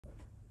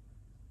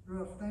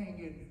rough thing,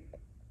 isn't it?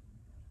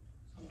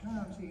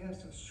 Sometimes he has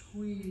to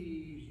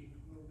squeeze you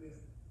a little bit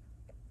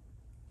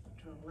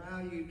to allow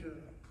you to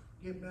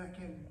get back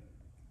in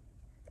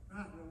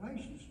right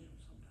relationship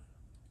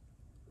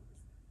sometimes.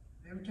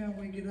 Every time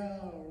we get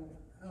out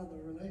of the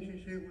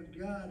relationship with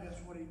God,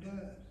 that's what he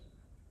does.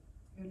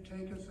 He'll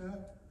take us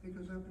up, pick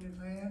us up in his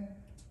hand,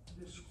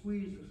 and just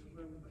squeeze us a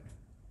little bit.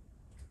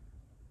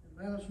 And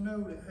let us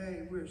know that,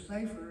 hey, we're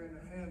safer in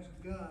the hands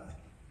of God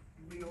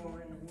than we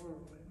are in the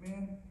world.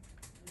 Amen?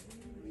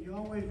 You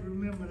always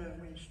remember that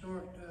when you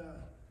start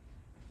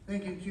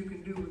thinking that you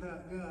can do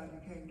without God,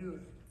 you can't do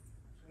it.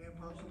 It's an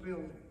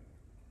impossibility.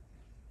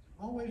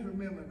 Always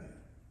remember that.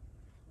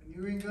 When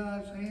you're in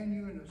God's hand,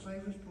 you're in the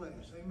safest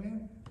place.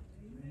 Amen?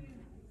 Amen.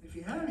 If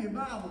you have your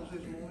Bibles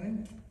this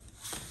morning,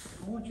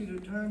 I want you to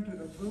turn to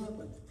the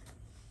book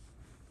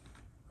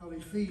of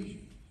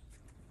Ephesians.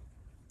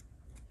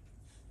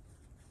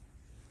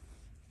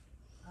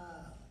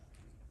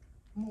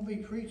 I'm going to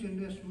be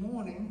preaching this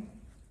morning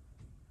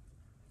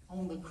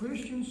on the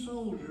Christian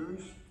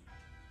soldier's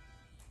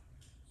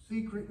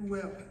secret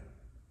weapon.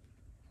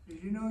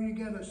 Did you know you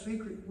got a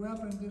secret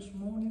weapon this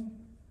morning?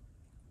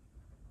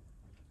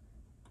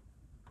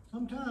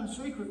 Sometimes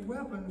secret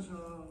weapons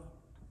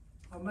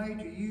are made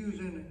to use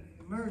in an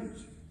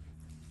emergency.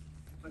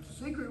 But the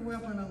secret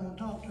weapon I'm going to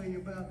talk to you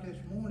about this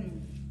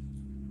morning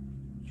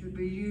should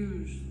be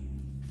used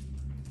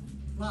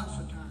lots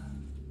of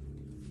times,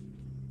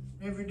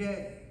 every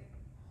day.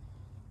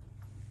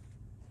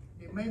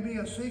 It may be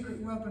a secret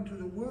weapon to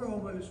the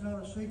world, but it's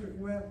not a secret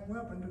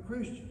weapon to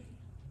Christians.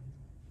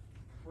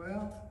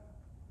 Well,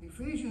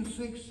 Ephesians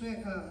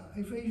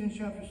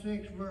chapter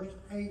 6, verse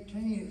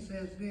 18, it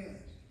says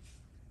this.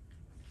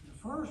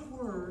 The first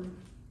word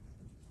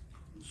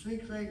in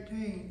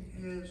 6:18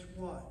 is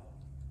what?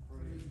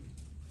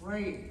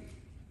 Pray.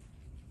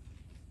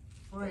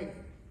 Pray.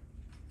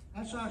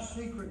 That's our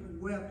secret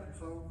weapon,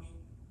 folks.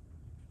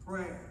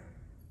 Prayer.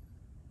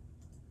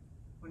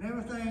 When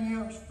everything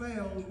else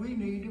fails, we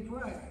need to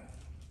pray.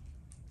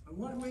 But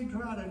what we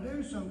try to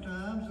do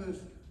sometimes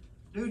is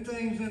do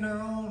things in our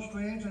own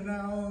strength and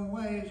our own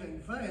ways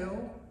and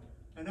fail.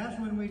 And that's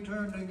when we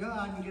turn to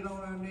God and get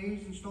on our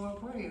knees and start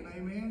praying.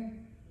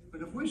 Amen?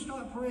 But if we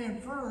start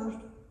praying first,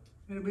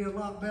 it'll be a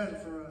lot better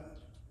for us.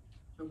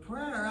 So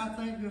prayer, I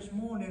think this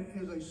morning,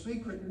 is a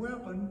secret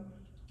weapon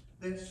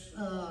that's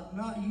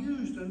not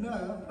used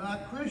enough by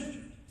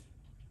Christians.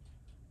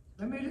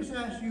 Let me just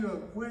ask you a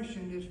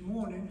question this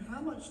morning. How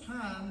much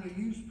time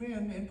do you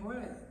spend in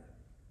prayer?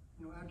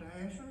 You don't have to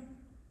answer.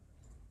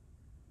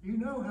 You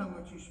know how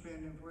much you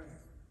spend in prayer.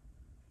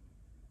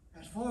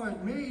 As far as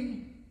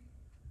me,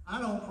 I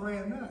don't pray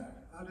enough.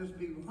 I'll just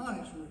be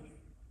honest with you.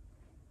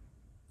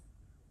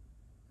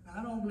 And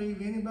I don't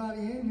believe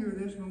anybody in here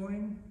this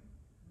morning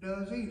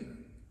does either.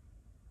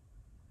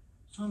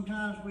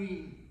 Sometimes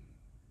we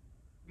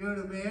go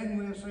to bed and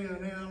we'll say, oh,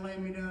 now lay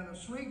me down to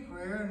sleep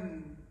prayer,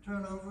 and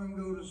turn over and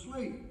go to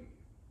sleep.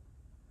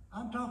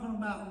 I'm talking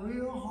about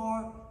real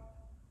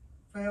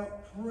heartfelt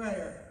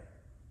prayer,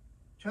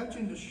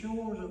 touching the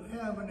shores of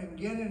heaven and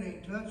getting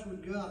in touch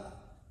with God.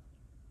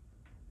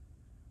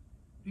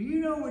 Do you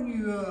know when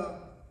you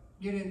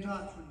get in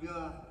touch with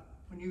God,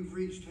 when you've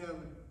reached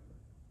heaven?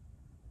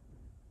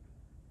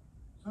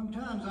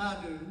 Sometimes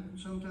I do, and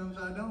sometimes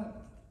I don't.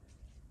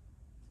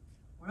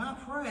 When I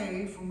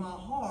pray from my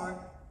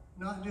heart,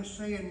 not just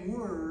saying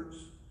words,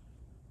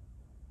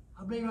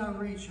 I believe I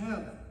reach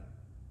heaven.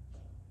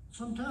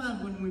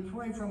 Sometimes when we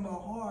pray from our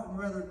heart and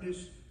rather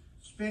just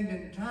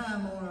spending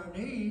time on our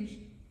knees,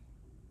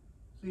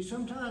 see,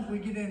 sometimes we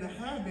get in the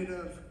habit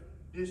of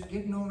just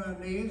getting on our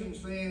knees and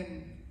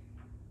saying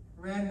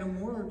random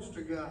words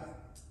to God.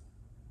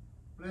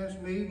 Bless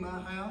me,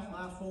 my house,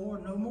 my four,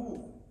 no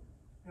more.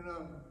 You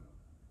know,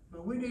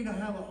 but we need to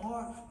have a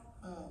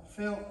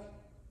heartfelt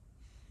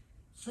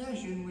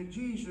session with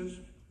Jesus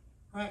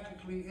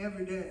practically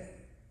every day.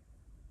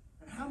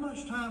 And how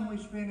much time we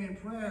spend in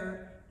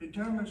prayer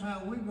determines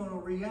how we're going to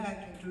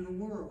react into the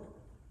world.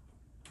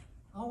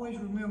 Always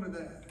remember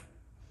that.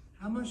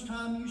 How much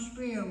time you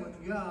spend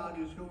with God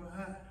is going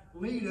to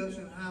lead us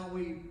in how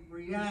we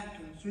react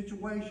in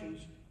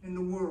situations in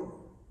the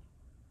world.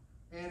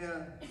 And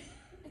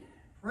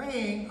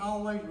praying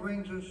always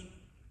brings us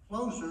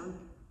closer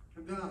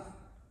to God.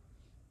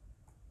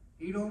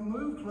 He don't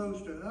move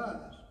close to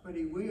us, but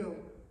he will.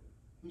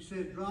 He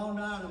says, draw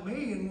nigh to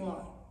me, and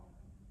what?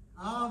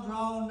 I'll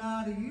draw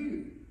nigh to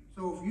you.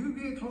 So if you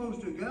get close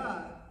to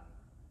God,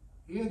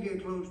 he'll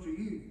get close to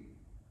you.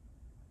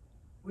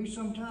 We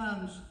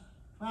sometimes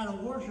try to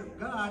worship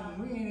God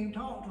and we ain't even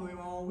talked to him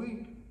all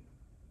week.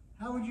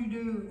 How would you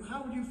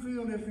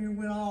feel if you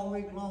went all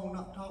week long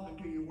not talking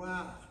to your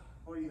wife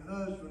or your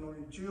husband or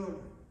your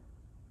children?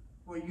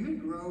 Well,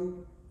 you'd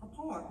grow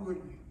apart,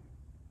 wouldn't you?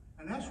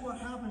 And that's what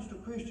happens to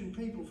Christian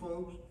people,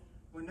 folks.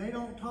 When they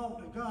don't talk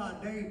to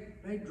God,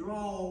 they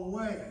draw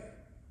away.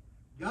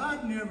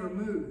 God never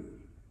moves.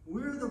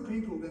 We're the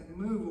people that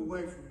move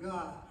away from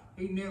God.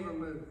 He never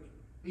moves.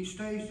 He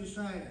stays the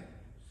same.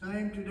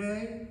 Same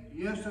today,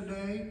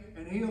 yesterday,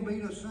 and he'll be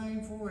the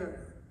same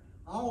forever.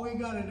 All we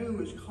got to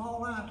do is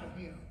call out to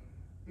him.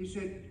 He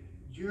said,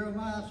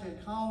 Jeremiah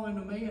said, call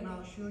unto me and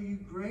I'll show you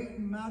great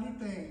and mighty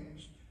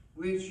things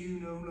which you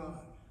know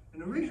not.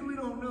 And the reason we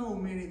don't know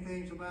many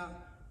things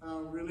about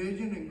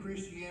religion and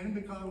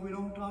Christianity because we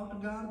don't talk to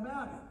God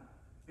about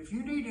it. If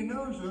you need to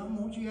know something,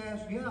 won't you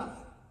ask God?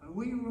 And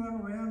we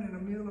run around in the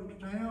middle of the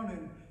town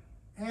and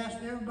ask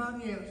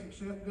everybody else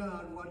except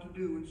God what to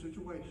do in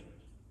situations.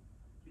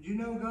 Did you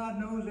know God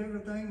knows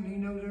everything and he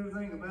knows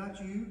everything about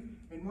you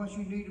and what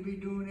you need to be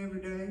doing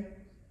every day?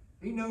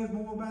 He knows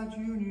more about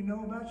you than you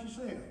know about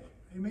yourself.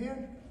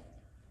 Amen?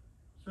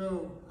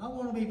 So I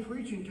want to be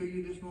preaching to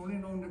you this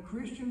morning on the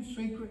Christian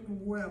secret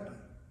weapon.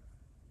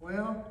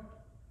 Well,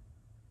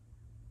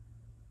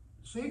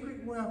 the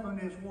secret weapon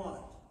is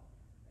what?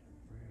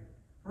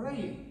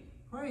 Praying.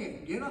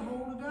 Praying. Get a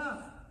hold of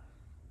God.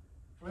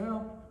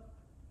 Well,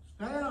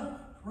 stay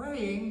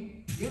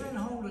praying, get a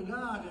hold of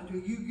God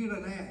until you get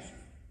an answer.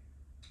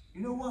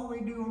 You know what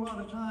we do a lot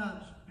of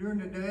times during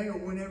the day or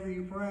whenever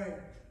you pray?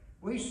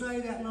 We say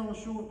that little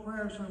short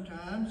prayer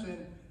sometimes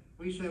and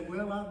we say,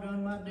 well, I've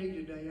done my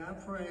deed today. I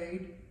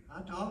prayed.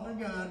 I talked to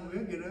God. And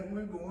we'll get up and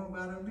we're going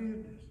about our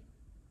business.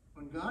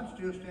 When God's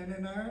still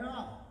standing there at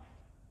all.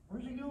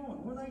 Where's he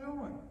going? Where are they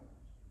going?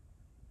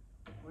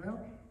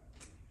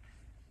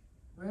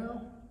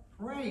 Well,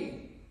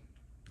 praying.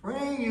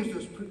 Praying is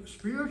the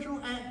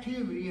spiritual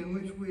activity in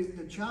which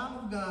the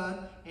child of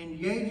God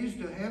engages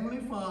the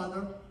Heavenly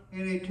Father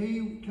in a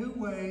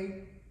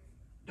two-way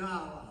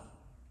dialogue.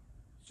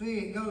 See,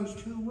 it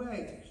goes two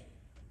ways.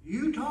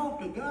 You talk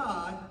to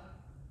God,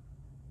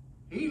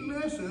 he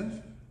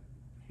listens,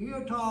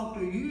 he'll talk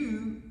to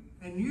you,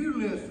 and you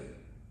listen.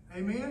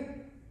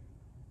 Amen?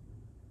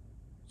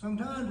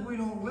 Sometimes we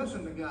don't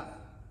listen to God.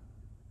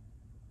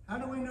 How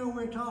do we know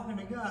we're talking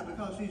to God?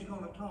 Because he's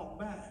going to talk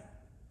back.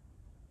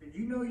 Did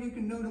you know you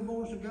can know the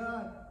voice of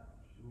God?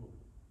 Sure.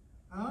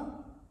 Huh?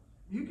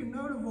 You can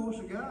know the voice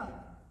of God.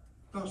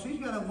 Because he's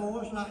got a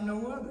voice like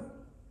no other.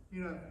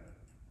 You know,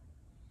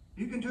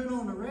 you can turn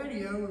on the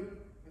radio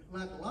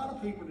like a lot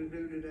of people to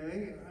do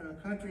today, at a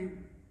country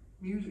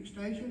music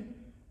station,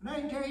 and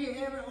they can tell you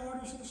every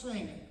artist that's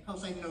singing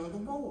because they know the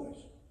voice.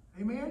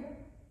 Amen?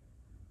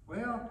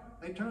 Well,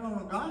 they turn on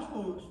a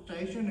gospel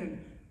station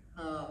and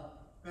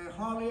they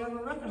hardly ever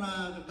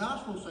recognize the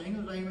gospel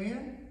singers.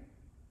 Amen?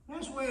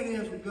 That's the way it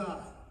is with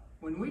God.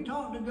 When we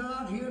talk to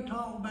God, he'll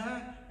talk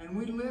back, and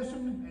we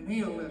listen, and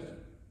he'll listen.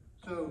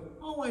 So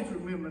always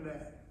remember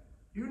that.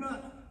 You're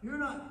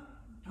not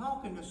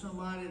talking to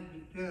somebody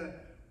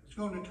that's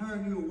going to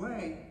turn you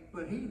away,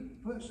 but he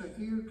puts an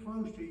ear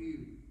close to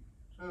you.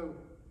 So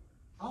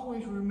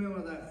always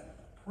remember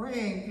that.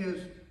 Praying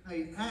is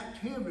an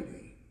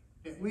activity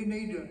that we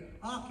need to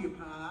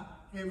occupy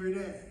every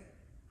day.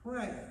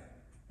 Prayer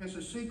is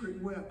a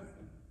secret weapon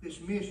that's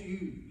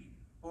misused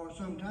or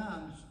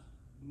sometimes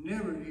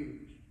never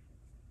used.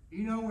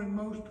 You know when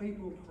most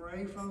people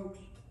pray, folks?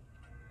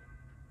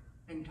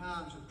 In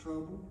times of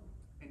trouble,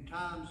 in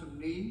times of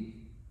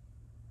need.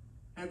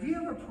 Have you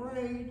ever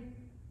prayed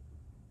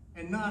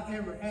and not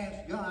ever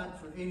asked God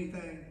for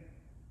anything,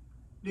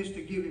 just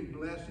to give him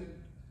blessing,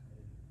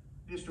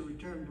 just to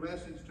return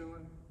blessings to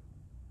him?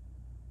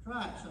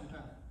 Try it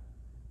sometime.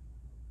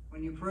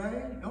 When you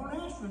pray, don't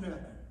ask for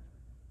nothing,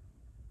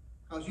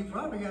 because you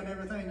probably got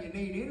everything you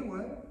need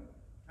anyway.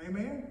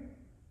 Amen?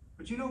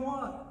 But you know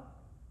what?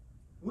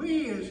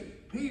 We as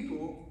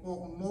people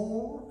want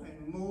more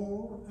and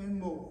more and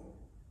more.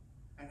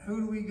 And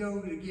who do we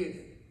go to get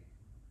it?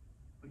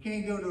 We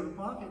can't go to the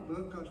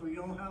pocketbook because we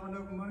don't have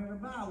enough money to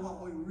buy what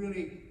we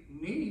really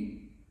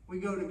need. We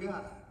go to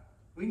God.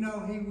 We know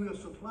he will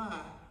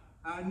supply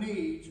our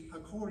needs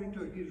according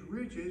to his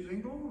riches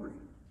and glory.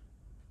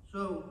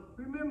 So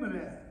remember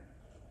that.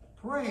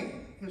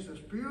 Praying is a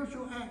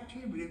spiritual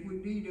activity we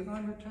need to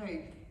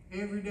undertake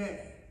every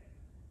day.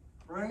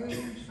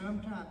 Praying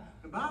sometimes.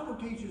 The Bible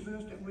teaches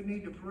us that we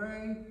need to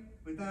pray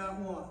without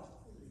what?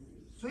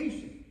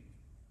 Ceasing.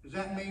 Does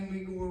that mean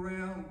we go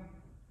around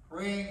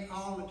praying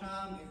all the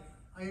time,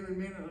 every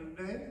minute of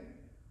the day?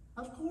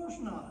 Of course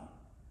not.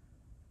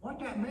 What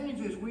that means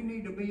is we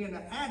need to be in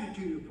an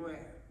attitude of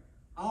prayer.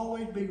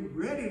 Always be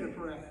ready to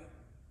pray.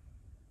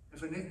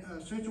 If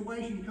a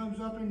situation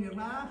comes up in your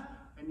life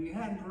and you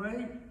hadn't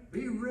prayed,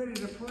 be ready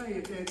to pray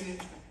at that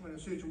instant when a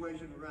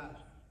situation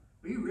arises.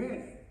 Be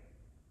ready.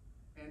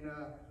 And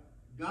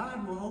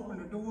God will open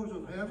the doors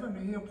of heaven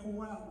and he'll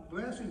pour out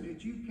blessings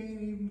that you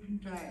can't even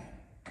contain.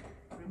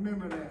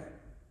 Remember that.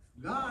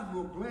 God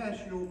will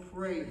bless your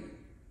praying.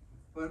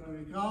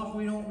 But because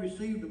we don't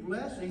receive the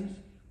blessings,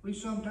 we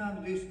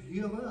sometimes just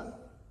give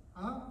up.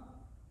 Huh?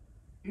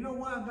 You know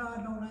why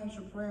God don't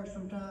answer prayer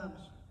sometimes?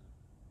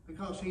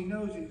 Because he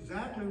knows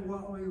exactly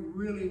what we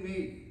really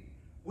need.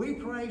 We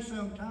pray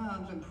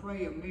sometimes and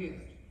pray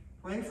amiss.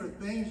 Pray for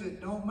things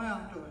that don't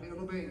amount to a hill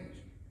of beans,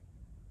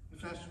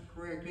 if that's the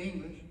correct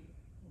English.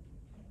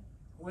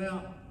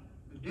 Well,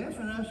 the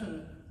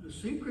definition of the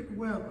secret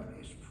weapon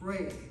is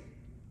praying.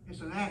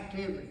 It's an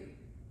activity.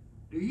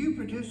 Do you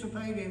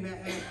participate in that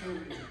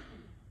activity?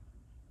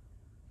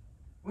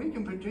 We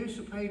can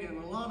participate in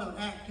a lot of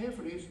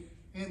activities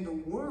in the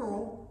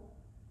world,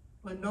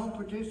 but don't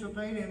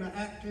participate in an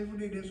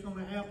activity that's going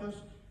to help us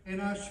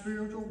in our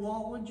spiritual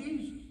walk with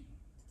Jesus.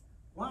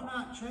 Why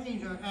not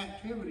change our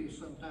activities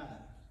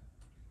sometimes?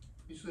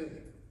 You see,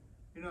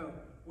 you know,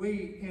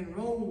 we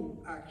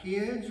enroll our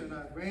kids and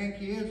our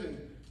grandkids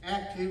in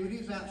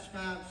activities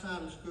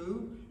outside of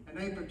school, and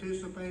they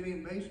participate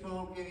in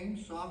baseball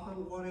games, soccer,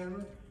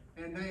 whatever,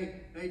 and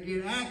they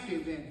get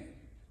active in it.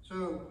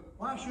 So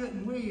why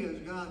shouldn't we as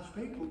God's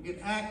people get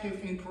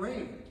active in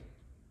praying?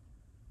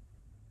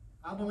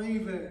 I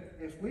believe that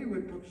if we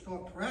would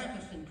start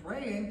practicing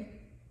praying,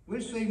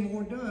 we'd see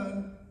more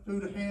done through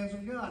the hands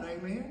of God.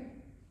 Amen?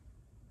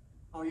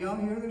 Are y'all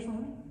here this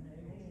morning?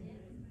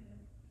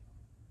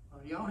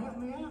 Y'all help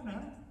me out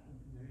now.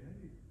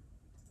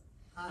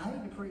 I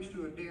hate to preach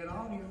to a dead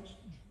audience.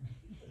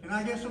 Can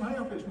I get some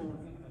help this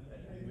morning?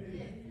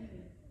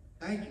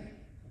 Thank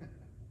you.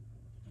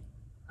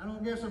 I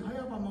don't get some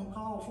help, I'm going to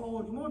call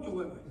Floyd's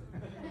Mortuary.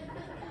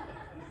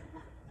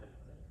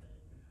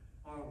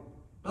 Or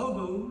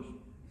Bobo's.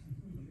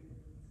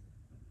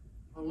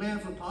 Or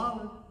Lanford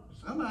Pollard.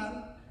 Somebody.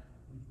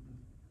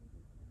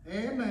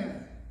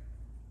 Amen.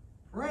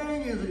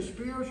 Praying is a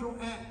spiritual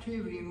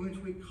activity in which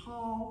the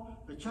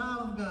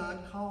child of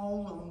God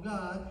calls on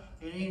God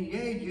and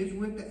engages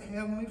with the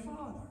Heavenly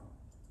Father.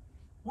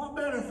 What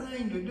better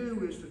thing to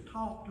do is to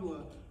talk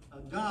to a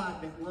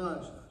God that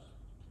loves us?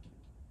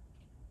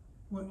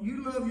 Well,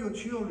 you love your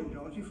children,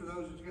 don't you, for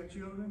those that's got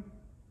children?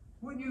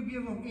 Wouldn't you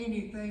give them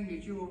anything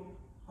that you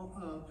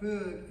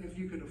could if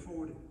you could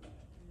afford it?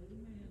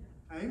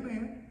 Amen.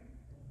 Amen.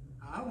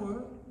 I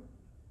would.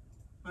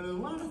 But a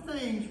lot of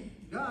things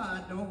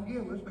God don't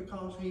give us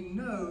because He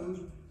knows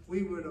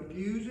we would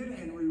abuse it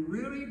and we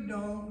really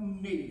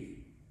don't need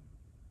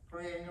it.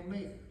 Praying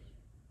amiss.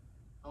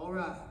 All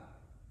right.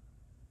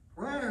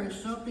 Prayer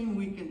is something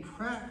we can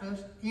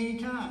practice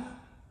anytime.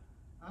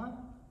 Huh?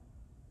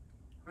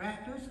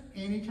 Practice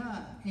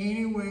anytime,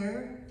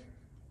 anywhere,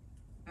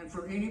 and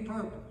for any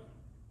purpose.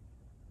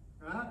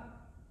 Right?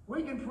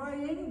 We can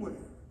pray anywhere.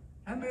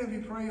 How many of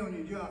you pray on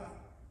your job?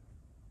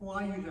 Well,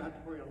 I usually have to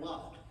pray a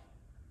lot.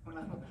 When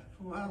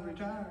I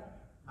retire,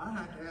 I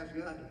have to ask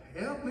God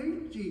to help me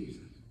with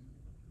Jesus.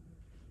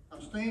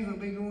 Those things will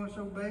be going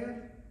so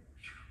bad,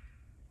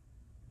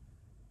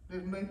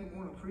 this make me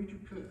want to preach a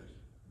cuss.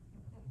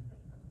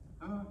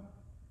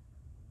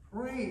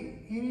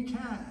 Praying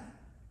anytime.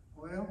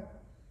 Well,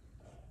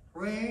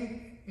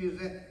 praying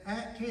is an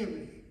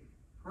activity.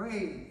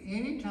 Praying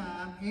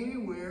anytime,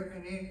 anywhere,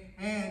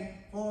 and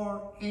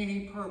for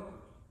any purpose.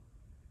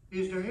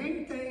 Is there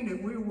anything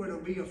that we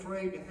would be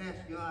afraid to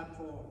ask God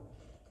for?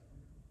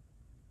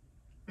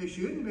 It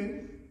shouldn't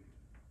be.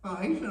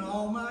 He's an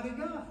almighty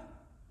God.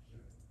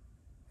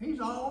 He's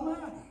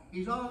almighty.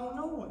 He's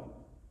all-knowing.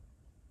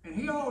 And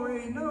He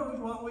already knows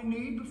what we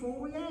need before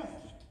we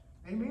ask.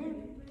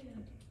 Amen?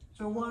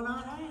 So why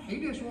not ask? He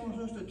just wants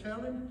us to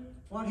tell Him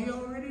what He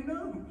already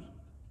knows.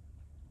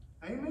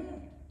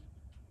 Amen?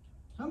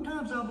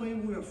 Sometimes I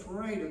believe we're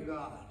afraid of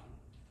God.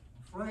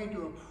 Afraid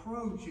to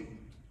approach Him.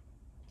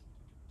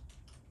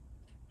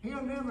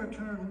 He'll never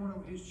turn one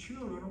of His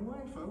children away,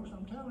 folks.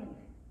 I'm telling you.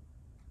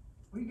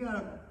 We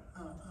gotta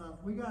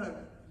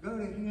go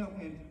to Him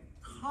in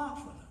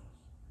confidence.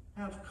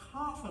 Have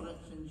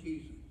confidence in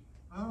Jesus.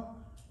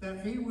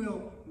 That He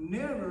will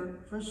never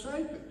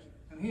forsake us.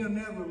 And He'll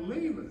never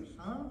leave us.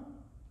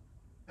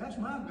 That's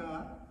my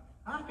God.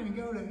 I can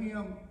go to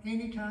Him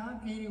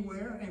anytime,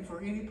 anywhere, and for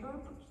any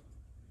purpose.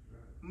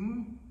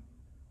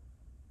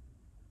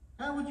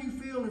 How would you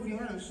feel if you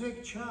had a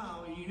sick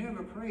child and you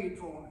never prayed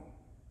for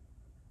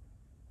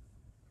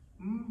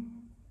him?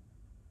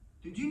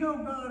 Did you know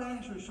God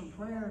answers some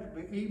prayers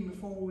even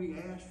before we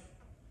ask?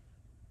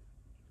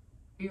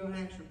 He'll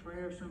answer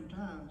prayers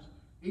sometimes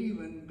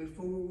even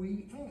before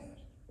we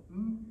ask.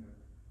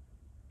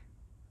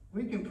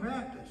 We can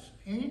practice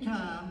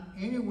anytime,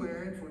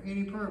 anywhere, and for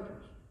any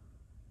purpose.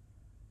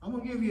 I'm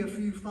going to give you a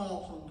few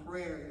thoughts on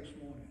prayer this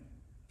morning.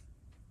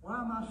 Why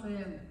am I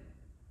saying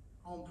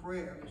on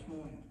prayer this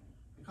morning?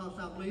 Because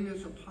I believe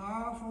it's a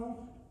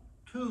powerful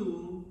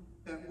tool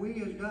that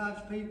we as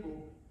God's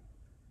people,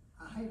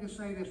 I hate to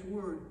say this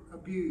word,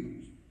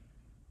 abuse.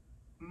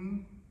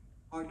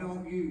 Or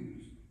don't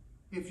use,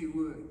 if you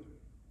would.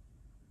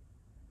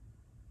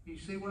 You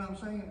see what I'm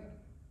saying?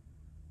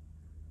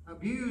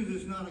 Abuse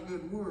is not a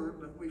good word,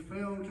 but we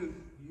fail to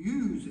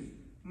use it.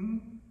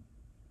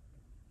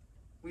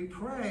 We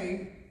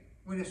pray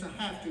when it's a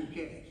have-to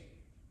case.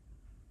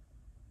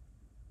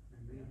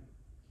 Amen.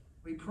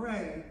 We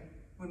pray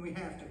when we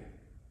have to.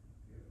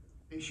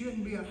 It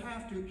shouldn't be a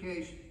have-to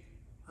case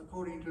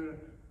according to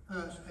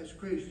us as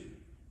Christians.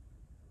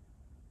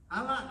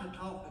 I like to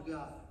talk to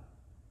God.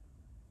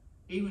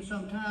 Even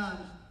sometimes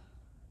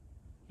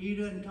He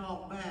doesn't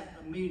talk back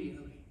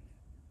immediately.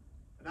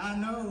 But I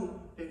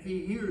know that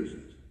He hears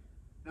us.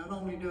 Not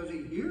only does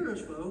He hear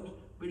us, folks,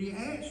 but He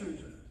answers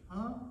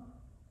us.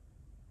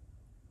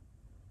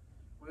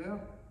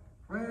 Well,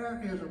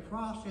 prayer is a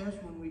process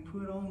when we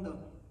put on the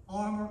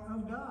armor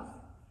of God.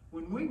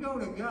 when we go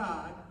to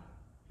God,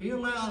 He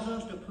allows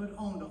us to put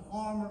on the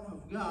armor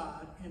of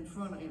God in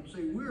front of Him.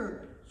 See,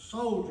 we're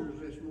soldiers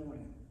this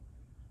morning.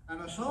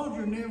 And a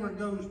soldier never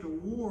goes to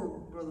war,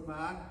 Brother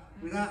Mike,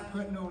 without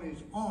putting on his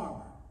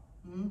armor.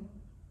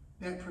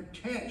 That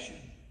protection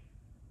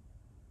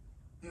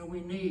that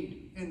we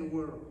need in the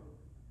world.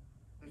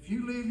 If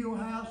you leave your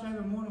house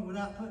every morning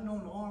without putting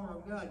on the armor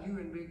of God, you're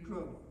in big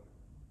trouble.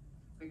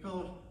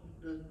 Because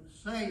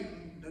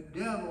Satan, the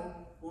devil,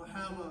 will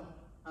have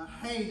a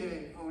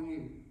heyday on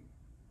you.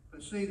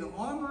 But see, the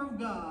armor of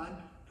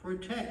God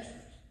protects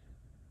us,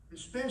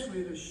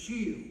 especially the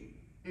shield.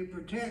 It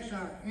protects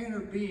our inner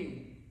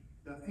being,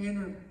 the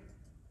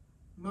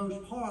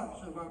innermost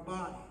parts of our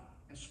body,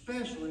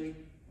 especially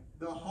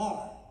the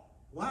heart.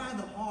 Why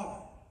the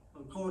heart?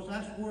 Of course,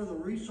 that's where the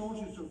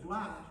resources of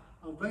life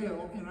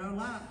avail in our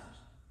lives.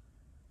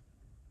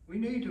 We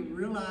need to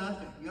realize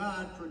that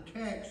God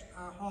protects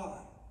our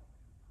heart.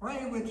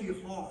 Pray with your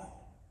heart.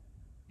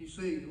 You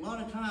see, a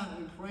lot of times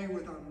we pray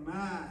with our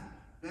mind.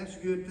 That's a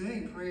good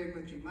thing, praying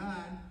with your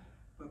mind.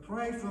 But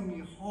pray from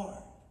your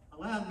heart.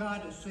 Allow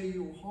God to see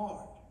your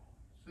heart.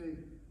 See,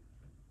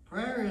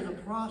 prayer is a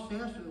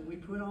process that we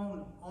put on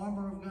the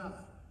armor of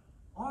God.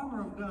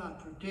 Armor of God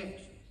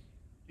protects us.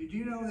 Did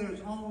you know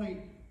there's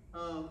only,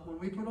 when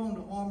we put on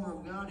the armor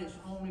of God, it's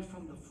only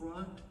from the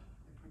front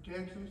it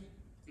protects us?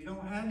 You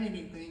don't have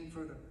anything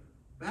for the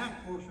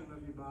back portion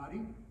of your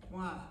body.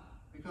 Why?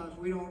 Because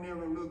we don't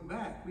ever look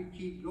back. We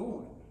keep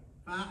going,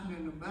 fighting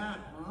in the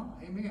battle, huh?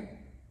 Amen.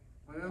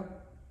 Well,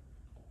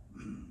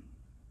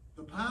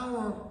 the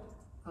power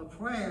of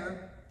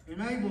prayer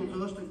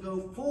enables us to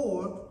go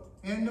forth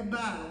in the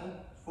battle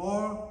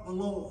for the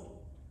Lord.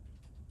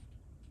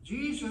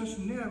 Jesus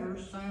never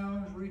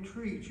sounds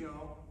retreat,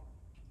 y'all.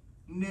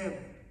 Never.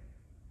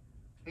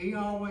 He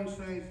always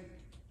says,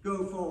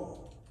 go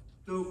forth,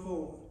 go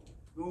forth,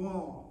 go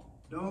on,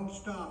 don't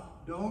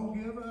stop, don't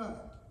give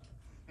up.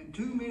 And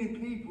too many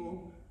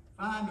people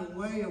find a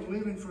way of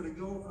living for the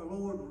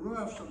Lord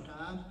rough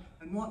sometimes,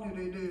 and what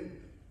do?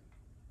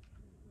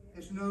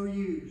 It's no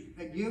use.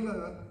 They give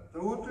up,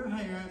 throw up their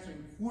hands,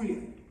 and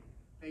quit.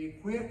 They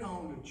quit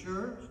on the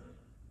church.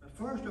 But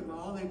first of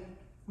all, they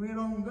quit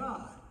on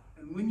God.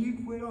 And when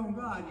you quit on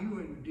God,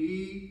 you're in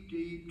deep,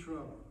 deep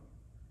trouble.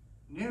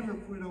 Never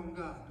quit on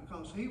God,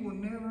 because He will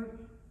never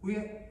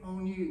quit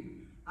on you.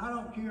 I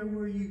don't care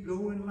where you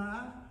go in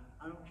life.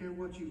 I don't care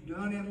what you've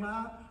done in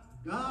life.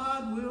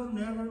 God will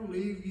never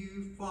leave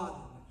you fatherless.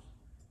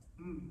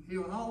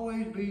 He'll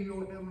always be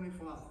your Heavenly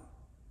Father.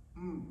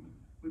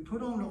 We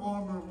put on the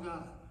armor of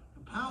God,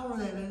 the power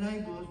that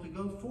enables us to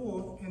go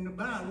forth in the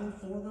battle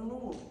for the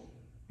Lord.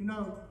 You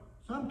know,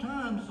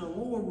 sometimes the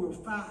Lord will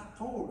fight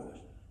for us,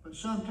 but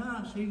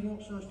sometimes He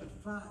wants us to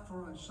fight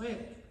for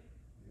ourselves.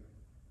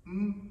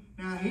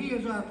 Now, He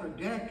is our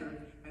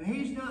protector, and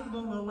He's not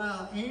going to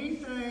allow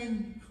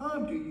anything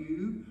come to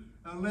you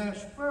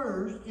unless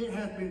first it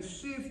has been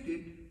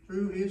sifted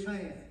through His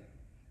hand.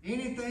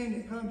 Anything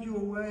that comes your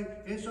way,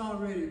 it's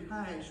already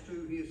passed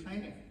through His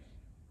hands.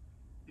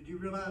 Did you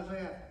realize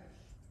that?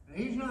 Now,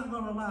 He's not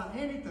going to allow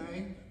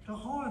anything to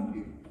harm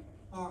you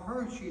or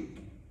hurt you,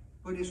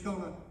 but it's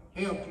going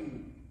to help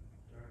you.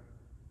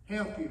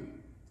 Help you.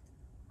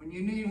 When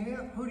you need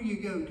help, who do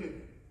you go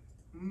to?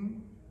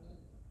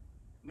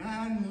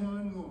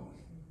 911.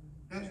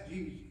 That's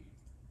Jesus.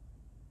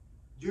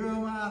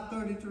 Jeremiah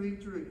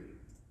 33:3.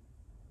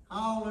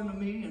 Call unto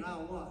me, and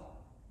I'll what?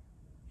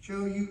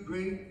 Show you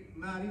great,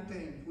 mighty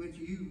things which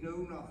you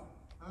know not.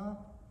 Huh?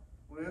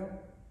 Well,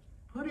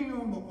 putting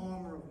on the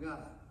armor of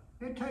God.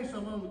 It takes a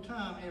little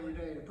time every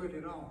day to put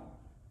it on.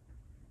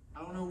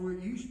 I don't know where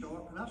you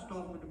start, but I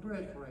start with the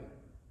breastplate.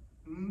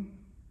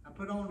 I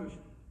put on this,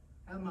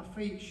 have my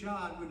feet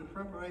shod with the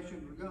preparation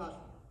of the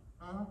gospel.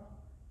 Huh?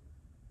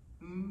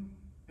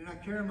 And I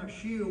carry my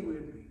shield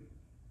with me.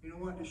 You know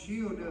what the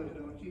shield does,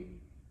 don't you?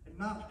 It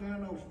knocks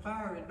down those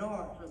fiery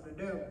darts of the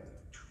devil.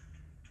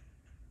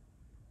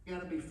 You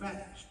gotta be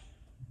fast,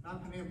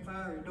 knocking them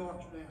fiery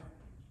darts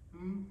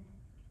down.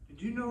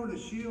 Did you know the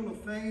shield of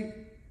faith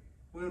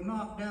will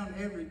knock down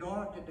every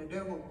dart that the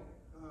devil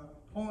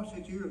points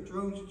at you or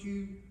throws at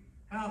you?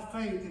 Have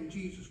faith in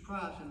Jesus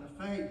Christ, and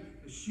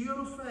the shield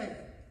of faith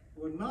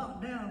will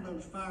knock down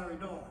those fiery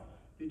darts.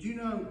 Did you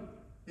know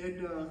that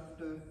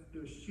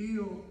the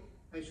shield,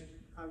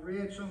 I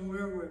read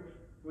somewhere where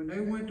when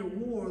they went to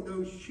war,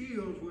 those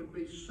shields would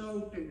be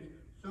soaked in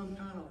some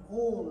kind of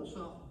oil or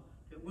something,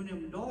 that when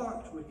them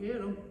darts would hit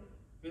them,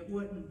 it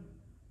wouldn't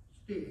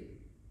stick,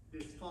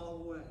 just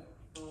fall away,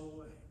 fall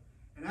away.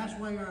 And that's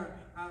why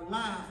our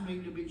life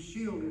needs to be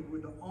shielded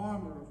with the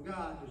armor of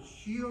God, the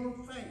shield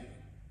of faith.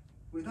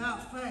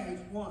 Without faith,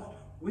 what?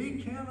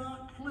 We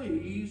cannot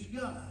please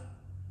God.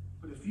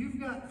 But if you've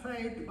got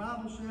faith, the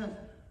Bible says,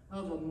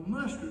 of a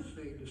mustard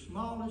seed, the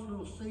smallest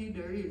little seed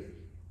there is,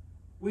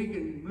 we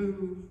can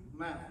move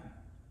mountains.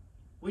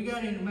 We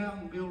got any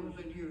mountain builders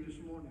in here this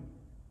morning?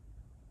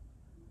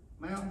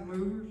 Mountain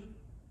movers?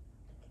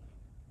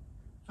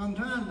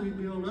 Sometimes we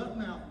build up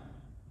mountains,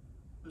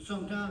 but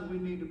sometimes we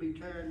need to be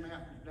tearing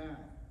mountains down.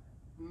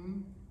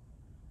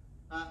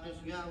 Like this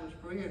guy was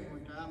praying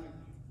one time, and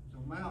it's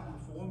a mountain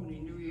before him, and he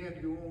knew he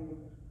had to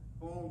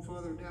go on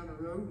further down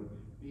the road.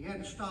 He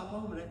had to stop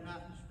over that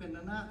night and spend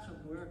the night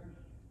somewhere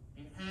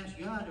and ask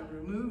God to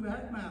remove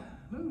that mountain.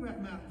 Move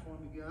that mountain for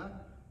me, God.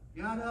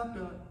 Got up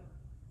the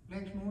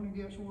next morning,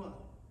 guess what?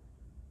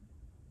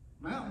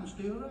 Mountain's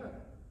still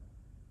there.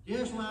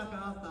 Just like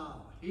I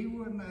thought. He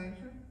wouldn't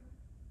answer.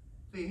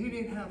 See, he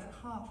didn't have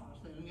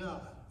confidence in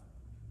God.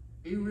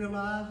 He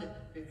realized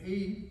that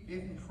he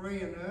didn't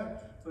pray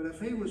enough, but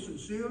if he was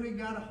sincerely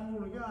got a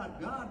hold of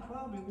God, God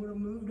probably would have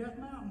moved that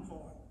mountain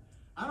for him.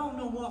 I don't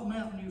know what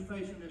mountain you're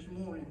facing this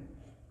morning,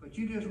 but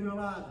you just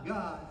realize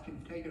God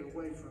can take it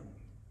away from you.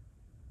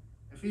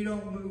 If he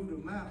don't move the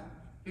mountain,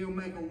 he'll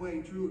make a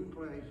way through it,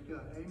 praise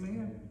God.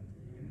 Amen?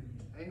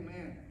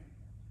 Amen.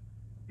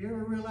 You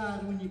ever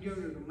realize when you go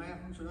to the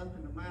mountains or up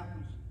in the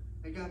mountains,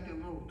 they got them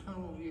little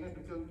tunnels you have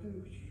to go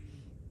through?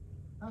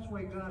 That's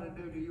what God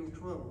will do to your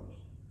troubles.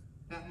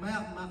 That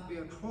mountain might be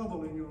a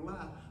trouble in your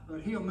life,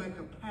 but he'll make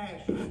a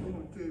path you're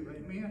going through.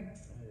 Amen?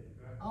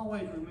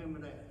 Always remember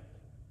that.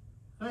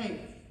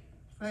 Faith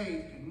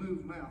can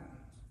move mountains.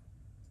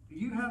 Do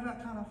you have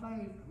that kind of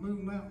faith to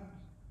move mountains?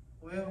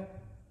 Well,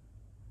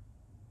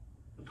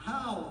 the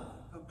power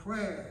of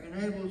prayer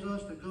enables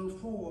us to go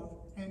forth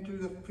into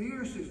the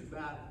fiercest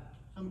battle.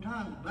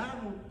 Sometimes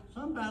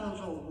some battles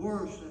are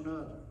worse than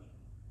others.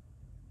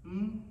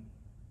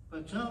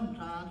 But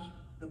sometimes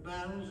the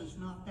battles is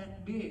not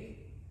that big.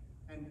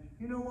 And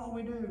you know what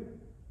we do?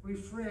 We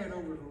fret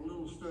over the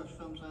little stuff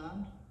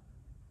sometimes.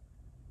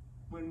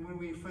 When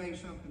we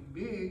face something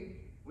big,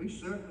 we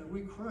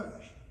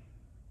crush.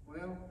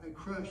 Well, they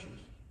crush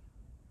us.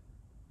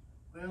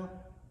 Well,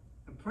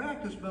 the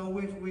practice by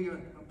which we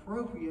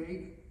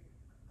appropriate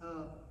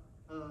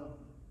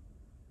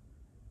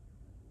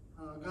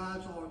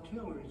God's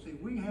artillery. See,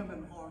 we have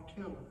an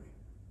artillery.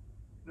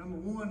 Number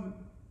one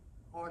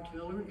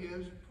artillery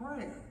is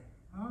prayer.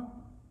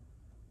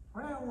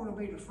 Prayer ought to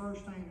be the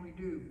first thing we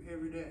do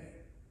every day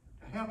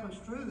to help us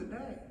through the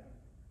day,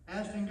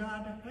 asking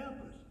God to help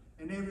us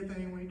in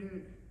everything we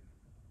do.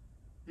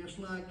 Just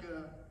like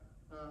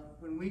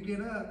when we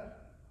get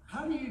up,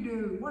 what do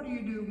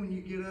you do when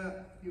you get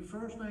up? The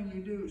first thing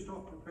you do is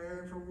start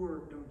preparing for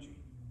work, don't you?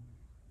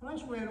 Well,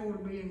 that's the way it ought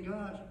to be in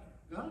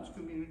God's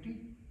community.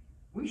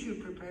 We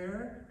should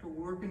prepare to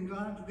work in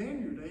God's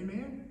vineyard,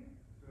 amen?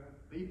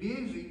 Be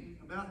busy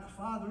about the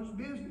Father's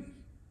business.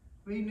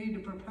 We need to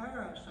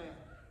prepare ourselves.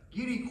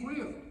 Get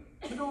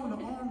equipped. Put on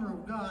the armor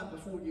of God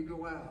before you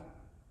go out.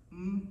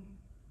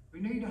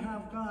 We need to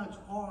have God's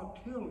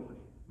artillery,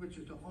 which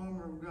is the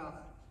armor of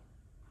God.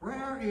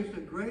 Prayer is the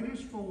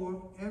greatest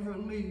force ever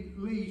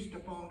leased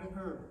upon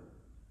the earth.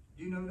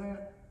 Do you know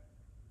that?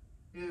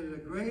 It is the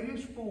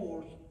greatest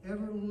force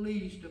ever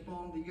leased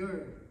upon the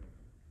earth,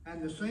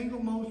 and the single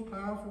most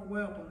powerful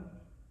weapon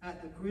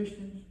at the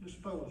Christian's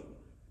disposal.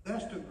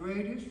 That's the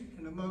greatest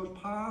and the most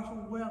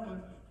powerful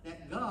weapon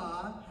that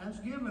God has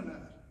given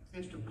us.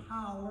 It's the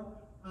power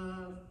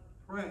of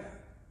prayer.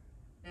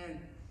 And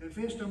if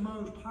it's the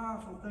most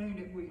powerful thing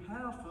that we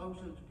have, folks,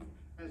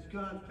 as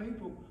God's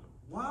people,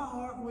 why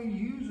aren't we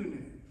using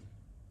it?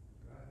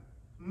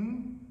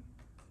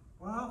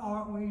 Why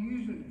aren't we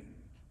using it?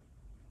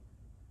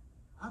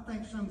 I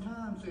think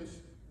sometimes it's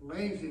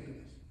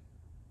laziness.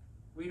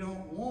 We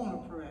don't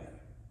want to pray.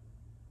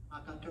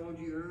 Like I told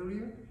you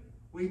earlier,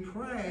 we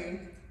pray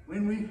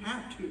when we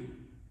have to.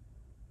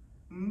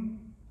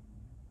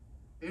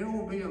 It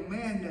will be a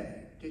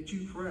mandate that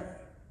you pray.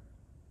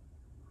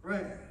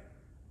 Pray.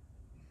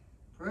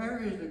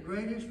 Prayer is the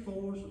greatest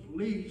force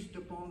leased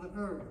upon the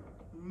earth,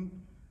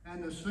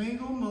 and the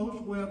single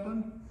most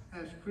weapon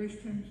at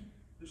Christians'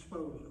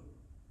 disposal.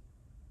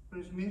 But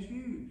it's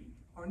misused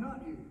or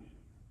not used.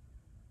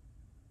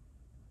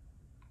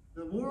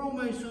 The world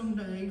may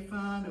someday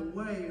find a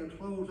way to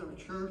close our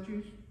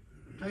churches,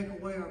 to take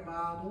away our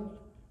Bibles.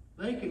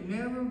 They can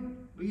never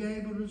be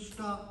able to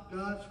stop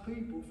God's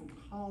people from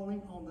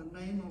calling on the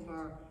name of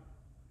our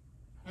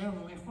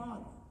Heavenly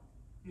Father.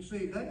 You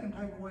see, they can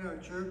take away our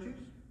churches.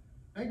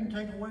 They can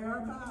take away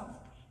our Bibles.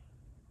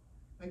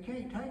 They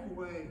can't take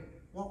away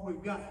what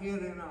we've got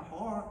hid in our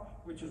heart,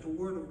 which is the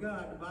Word of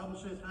God. The Bible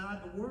says, hide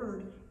the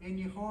Word in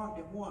your heart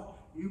that what?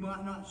 You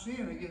might not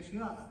sin against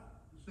God.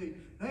 You see,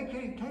 they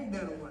can't take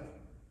that away.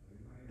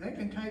 They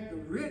can take the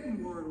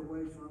written Word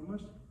away from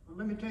us. But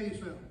let me tell you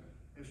something.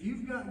 If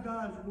you've got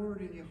God's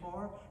Word in your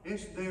heart,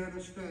 it's there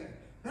to stay.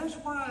 That's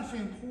why it's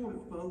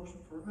important, folks,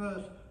 for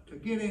us to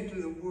get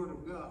into the Word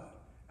of God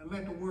and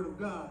let the Word of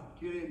God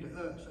get into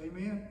us.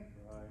 Amen?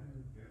 Right.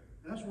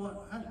 That's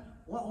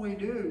what we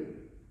do.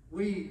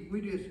 We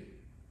just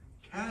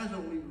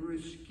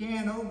casually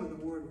scan over the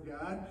Word of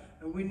God,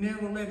 and we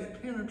never let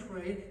it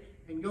penetrate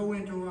and go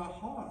into our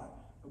heart.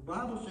 The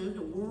Bible says,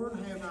 the Word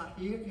have I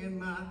hid in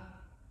my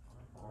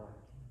heart,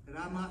 that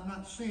I might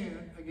not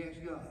sin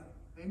against God.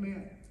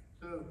 Amen.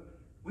 So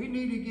we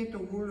need to get the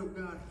Word of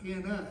God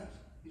in us,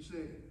 you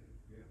see.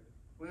 Yeah.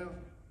 Well,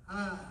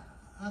 I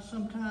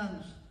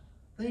sometimes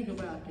think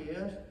about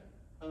this.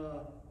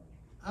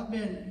 I've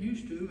been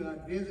used to,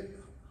 I'd visit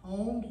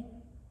homes,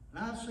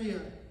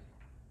 And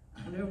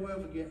I never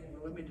will forget,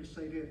 well, let me just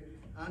say this.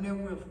 I never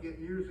will forget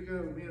years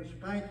ago, me and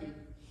Spanky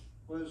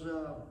was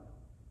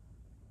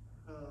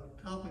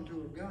talking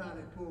to a guy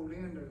that pulled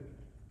into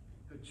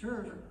the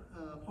church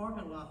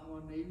parking lot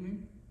one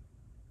evening,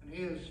 and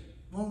he was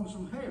wanting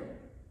some help.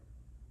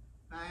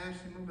 I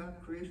asked him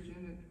about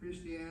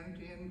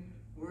Christianity and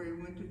where he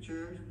went to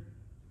church,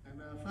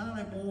 and I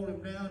finally boiled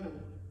him down to,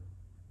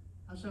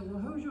 I said,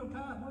 well, what's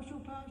your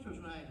pastor's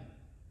name?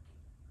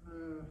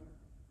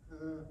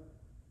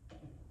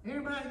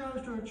 Anybody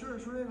goes to a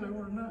church regularly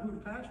want to know who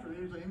the pastor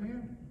is,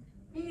 amen?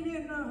 He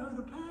didn't know who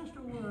the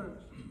pastor was.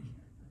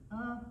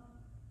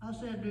 I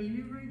said, do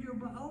you read your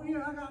Bible? Oh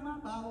yeah, I got my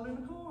Bible in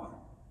the car.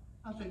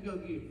 I said, go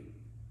get it.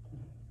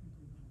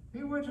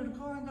 He went to the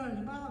car and got his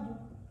Bible.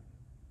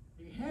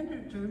 He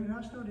handed it to me and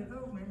I started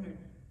opening it,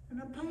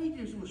 and the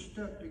pages were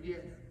stuck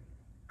together.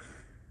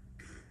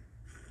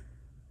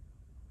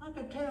 I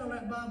could tell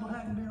that Bible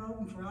hadn't been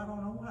opened for I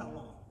don't know how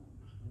long.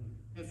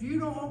 If you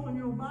don't open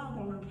your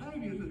Bible, the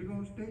pages are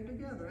going to stick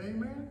together,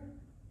 amen?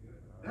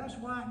 That's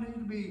why it needs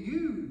to be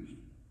used.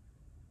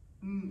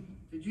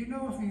 Did you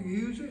know if you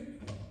use it,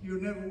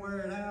 you'll never wear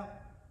it out?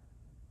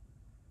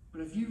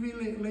 But if you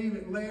really leave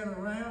it laying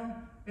around,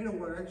 it'll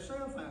wear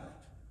itself out.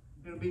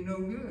 It'll be no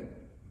good,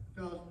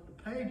 because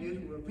the pages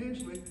will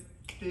eventually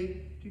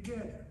stick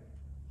together.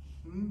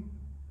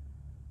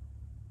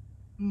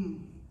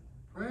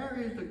 Prayer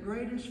is the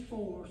greatest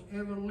force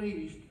ever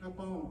leased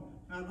upon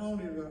not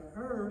only the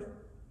earth,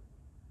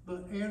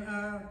 but in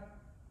our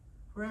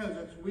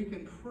presence we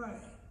can pray.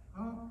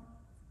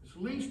 It's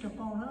leased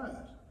upon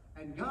us.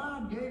 And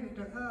God gave it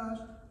to us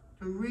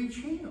to reach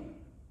Him.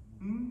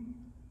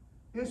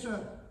 It's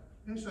a,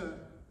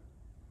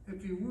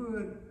 if you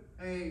would,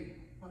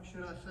 what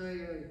should I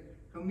say,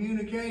 a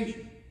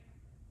communication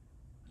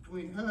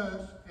between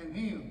us and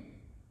Him.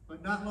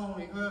 But not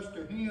only us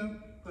to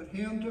Him, but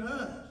Him to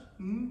us.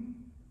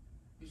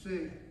 You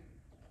see,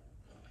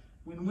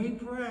 when we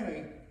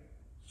pray,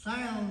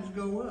 sounds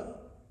go up.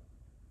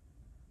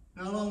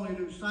 Not only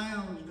do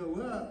sounds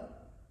go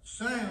up,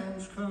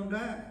 sounds come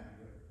down.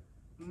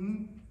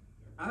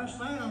 Our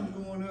sounds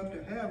going up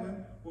to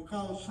heaven will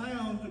cause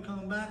sounds to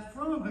come back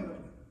from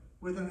heaven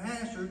with an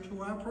answer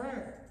to our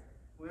prayer.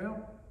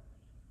 Well,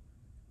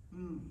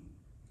 the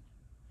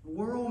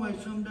world may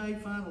someday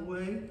find a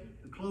way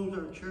to close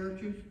our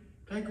churches,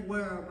 take away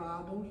our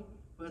Bibles,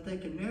 but they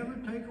can never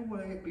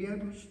be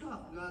able to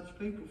stop God's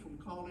people from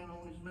calling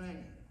on His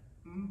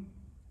name.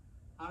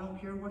 I don't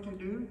care what they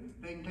do.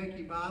 They can take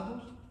your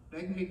Bibles.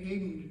 They can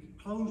even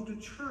close the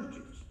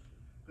churches.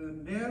 They'll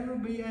never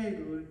be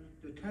able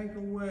to take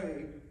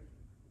away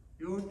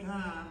your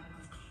time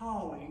of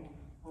calling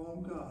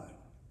on God.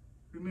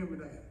 Remember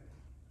that.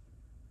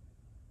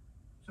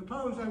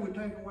 Suppose they would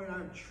take away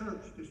our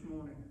church this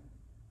morning.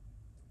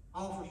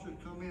 Officers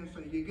come in and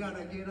say, you got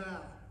to get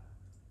out.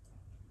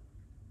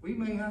 We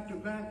may have to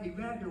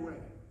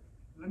evacuate.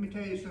 Let me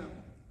tell you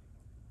something.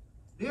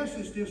 This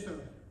is just a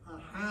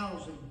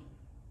housing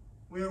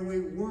where we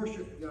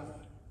worship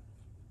God.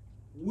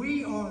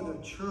 We are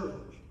the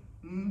church.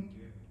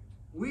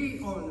 We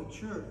are the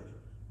church.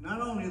 Not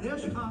only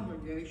this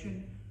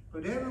congregation,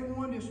 but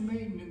everyone that's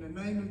meeting in the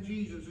name of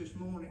Jesus this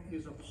morning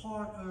is a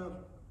part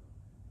of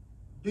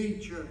the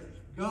church,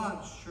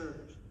 God's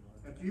church.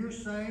 If you're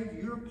saved,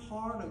 you're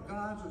part of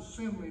God's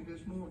assembly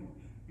this morning.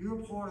 You're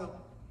part of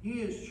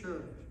His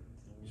church.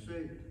 You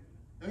see,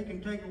 they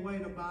can take away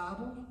the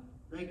Bible.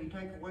 They can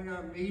take away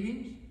our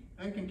meetings.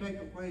 They can take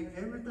away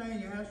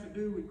everything that has to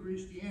do with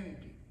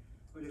Christianity.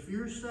 But if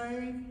you're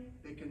saved,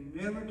 they can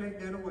never take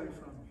that away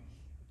from you.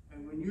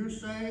 And when you're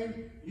saved,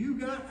 you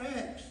got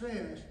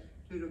access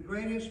to the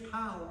greatest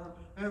power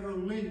ever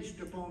leased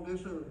upon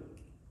this earth.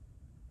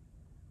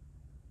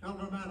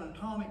 Talking about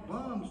atomic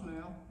bombs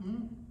now.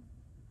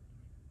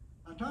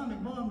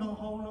 Atomic bomb don't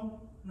hold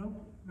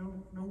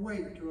no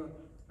weight to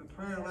a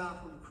prayer life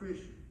of a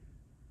Christian.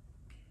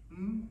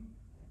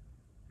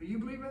 Do you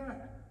believe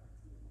that?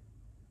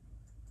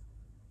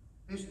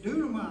 It's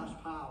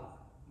dynamite power.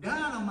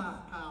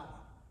 Dynamite power.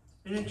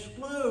 It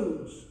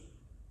explodes.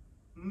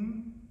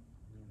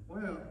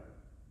 Well,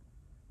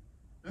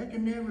 they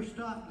can never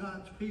stop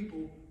God's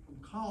people from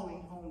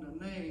calling on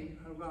the name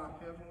of our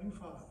Heavenly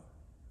Father.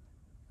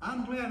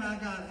 I'm glad I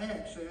got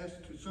access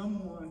to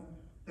someone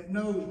that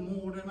knows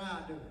more than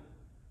I do.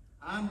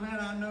 I'm glad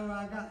I know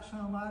I got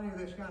somebody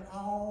that's got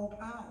all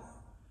power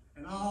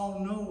and all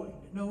knowing,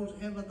 that knows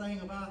everything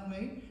about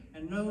me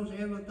and knows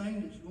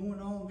everything that's going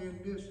on in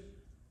this.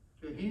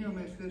 To him,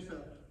 it's just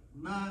a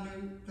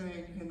minute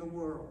thing in the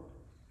world.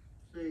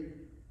 See,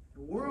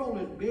 the world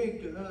is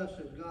big to us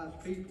as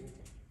God's people,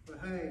 but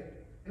hey,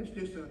 it's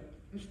just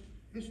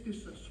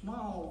a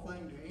small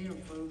thing to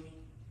him, folks.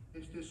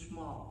 It's just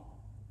small.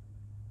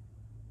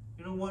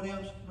 You know what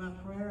else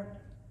about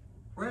prayer?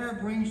 Prayer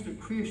brings the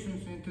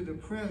Christians into the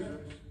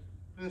presence,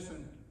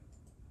 listen,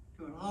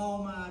 to an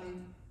almighty,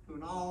 to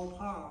an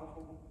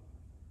all-powerful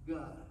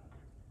God.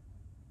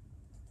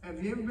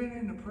 Have you ever been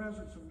in the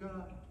presence of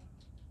God?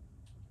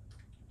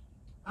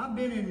 I've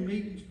been in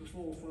meetings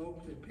before,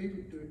 folks, that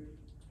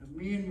the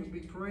men would be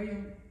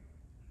praying.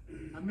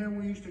 I remember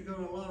we used to go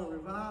to a lot of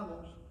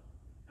revivals,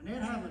 and they'd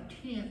have a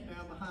tent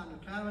down behind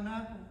the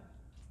tabernacle,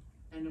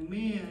 and the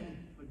men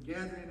would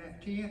gather in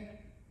that tent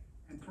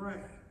and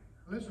pray.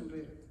 Listen to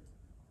it.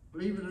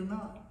 Believe it or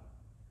not,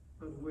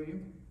 Brother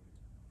William.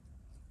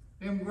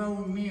 Them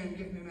grown men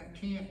getting in that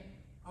tent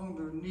on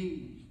their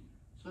knees.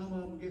 Some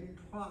of them getting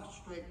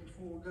prostrate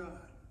before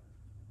God.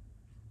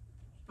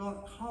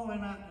 Start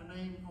calling out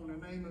on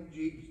the name of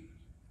Jesus.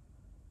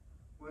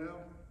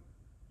 Well,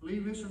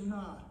 believe this or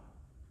not,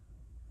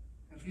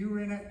 if you were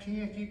in that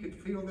tent, you could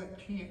feel that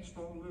tent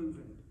start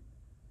moving.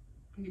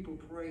 People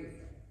praying.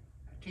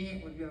 That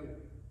tent would go.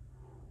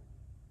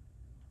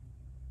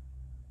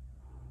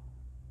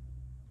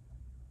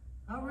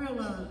 I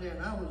realized that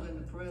I was in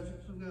the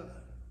presence of God.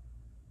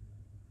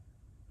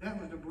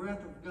 That was the breath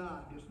of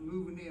God just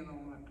moving in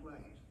on that place.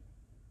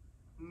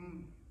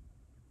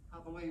 I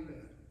believe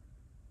that.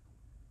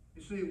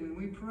 You see, when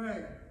we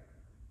pray,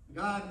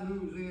 God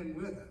moves in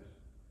with us.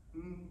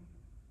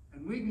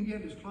 And we can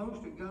get as close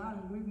to God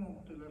as we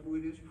want to if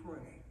we just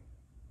pray.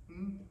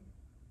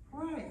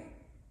 Pray.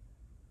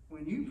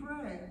 When you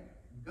pray,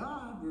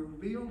 God will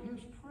reveal his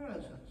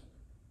presence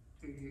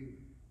to you.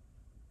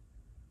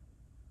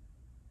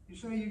 You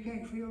say you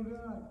can't feel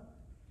God?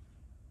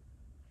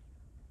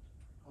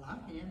 Well, I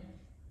can.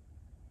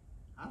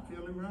 I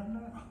feel him right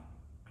now.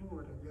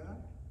 Glory to God.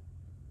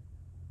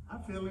 I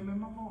feel him in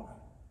my heart.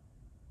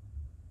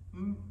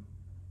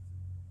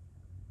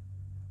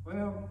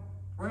 Well,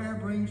 prayer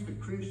brings the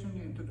Christian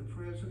into the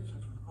presence of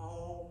an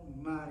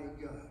almighty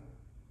God.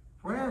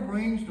 Prayer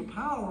brings the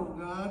power of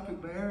God to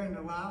bear in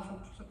the life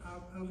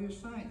of his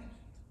saints.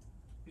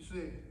 You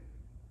see,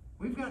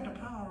 we've got the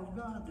power of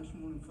God this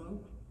morning,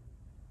 folks.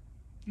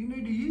 You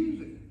need to use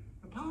it.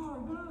 The power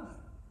of God.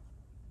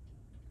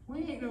 We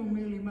ain't no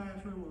Millie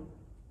Mass little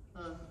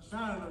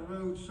side of the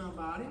road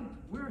somebody.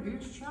 We're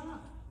his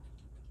child.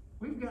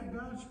 We've got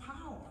God's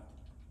power.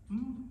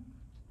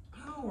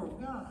 Power of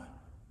God.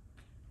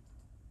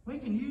 We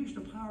can use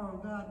the power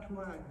of God to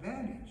our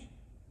advantage.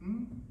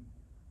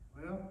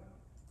 Well,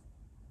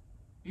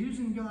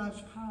 using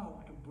God's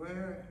power to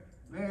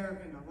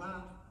bear in the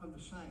life of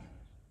the saints.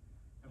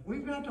 If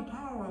we've got the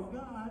power of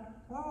God,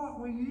 why aren't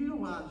we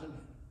utilizing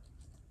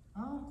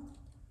it?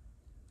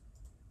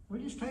 We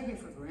just take it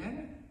for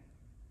granted.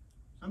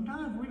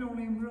 Sometimes we don't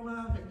even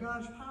realize that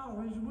God's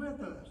power is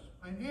with us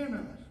and in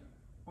us.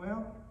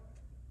 Well,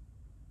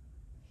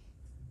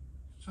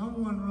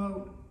 someone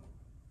wrote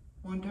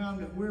one time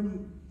that we're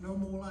no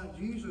more like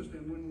Jesus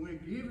than when we're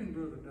giving,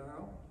 Brother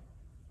Darrell.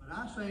 But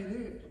I say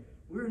this,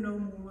 we're no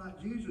more like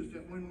Jesus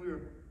than when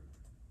we're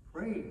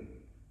praying.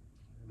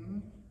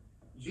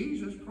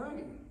 Jesus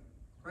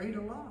prayed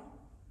a lot.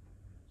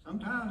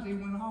 Sometimes he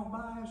went off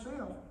by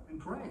himself and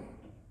prayed.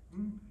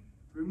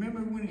 Remember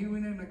when he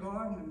went in the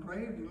garden and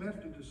prayed and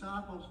left the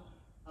disciples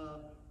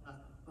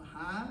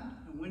behind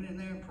and went in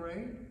there and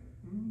prayed?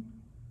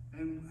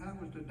 And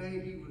that was the day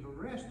he was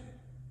arrested.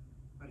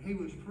 But he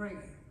was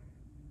praying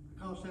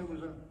because there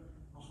was a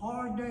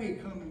hard day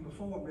coming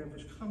before him.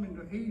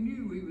 He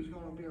knew he was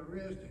going to be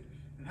arrested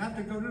and have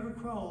to go to the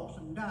cross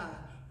and die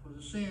for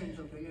the sins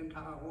of the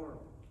entire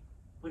world.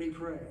 But he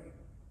prayed.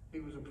 He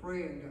was a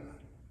praying God.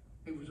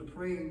 He was a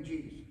praying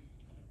Jesus.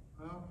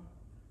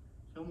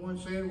 Someone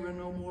said we're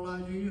no more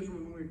like Jesus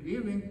when we're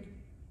giving.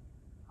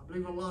 I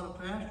believe a lot of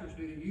pastors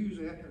didn't use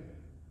that to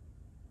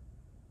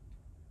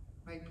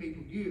make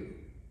people give.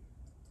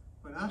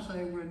 But I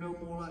say we're no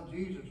more like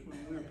Jesus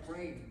when we're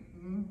praying.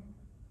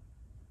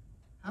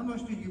 How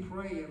much do you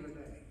pray every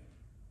day?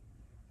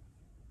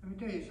 Let me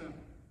tell you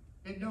something.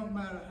 It don't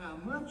matter how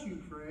much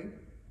you pray,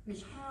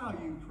 it's how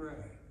you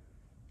pray.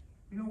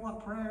 You know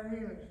what prayer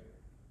is?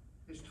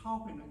 It's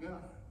talking to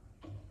God.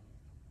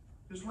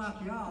 Just like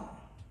y'all,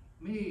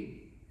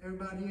 me,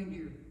 everybody in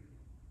here,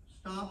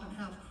 stop and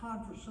have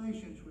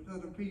conversations with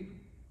other people.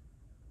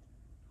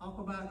 Talk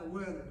about the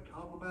weather,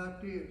 talk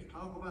about this,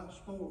 talk about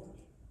sports.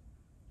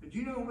 Did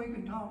you know we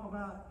can talk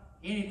about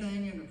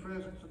anything in the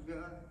presence of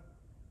God?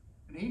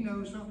 And he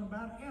knows something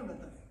about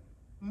everything.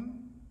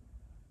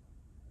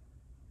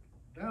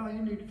 Darrell,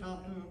 you need to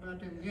talk to him about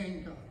them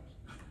Gamecocks.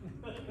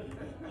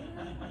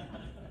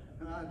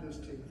 I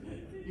just tease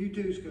you. You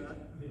too, Scott.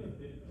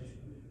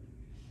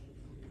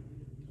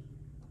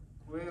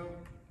 Well,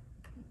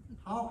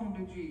 talking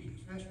to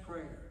Jesus, that's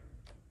prayer.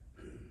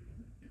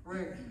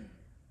 Prayer.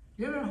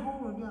 Get a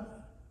hold of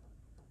God.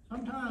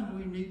 Sometimes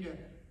we need to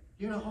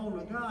get a hold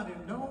of God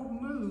and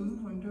don't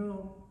move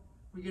until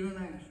we get an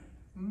answer.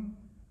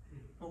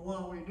 But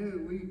while we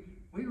do,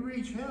 we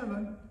reach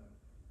heaven,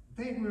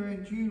 think we're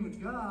in tune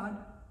with God,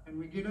 and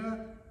we get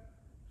up,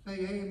 say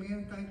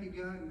amen, thank you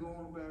God, and go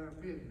on about our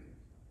business.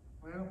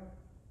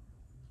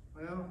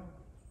 Well,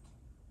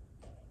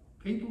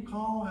 people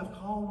have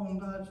called on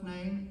God's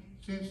name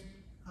since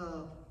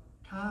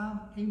time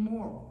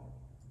immemorial.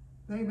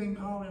 They've been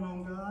calling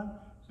on God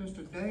since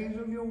the days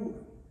of yore.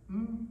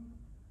 And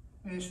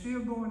it's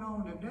still going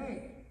on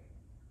today.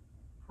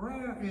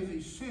 Prayer is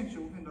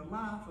essential in the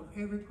life of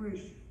every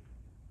Christian.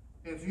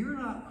 If you're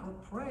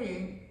not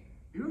praying,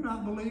 you're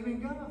not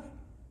believing God.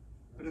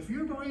 But if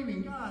you're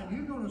believing God,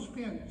 you're going to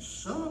spend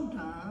some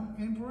time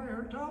in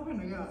prayer talking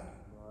to God.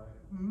 Right.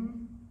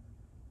 Mm-hmm.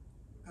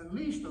 At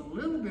least a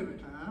little bit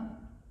of time.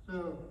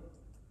 So,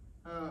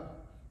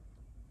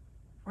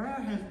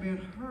 prayer has been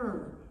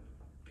heard.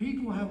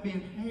 People have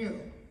been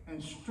held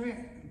and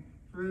strengthened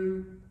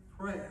through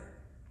prayer.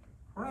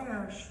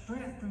 Prayer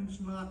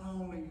strengthens not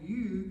only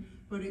you,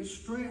 but it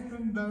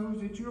strengthens those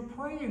that you're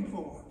praying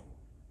for.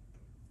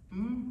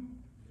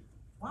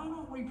 Why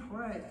don't we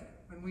pray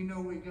when we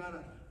know we got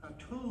a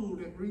tool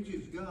that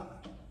reaches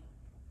God?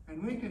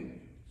 And we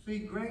can see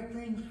great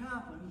things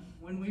happen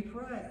when we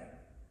pray.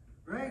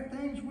 Great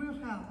things will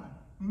happen.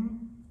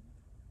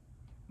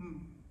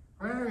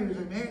 Prayer is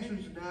an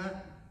exercise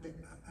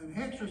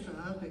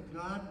that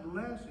God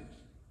blesses.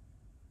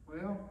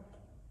 Well,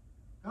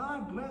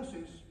 God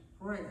blesses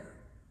prayer.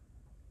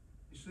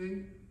 You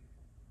see?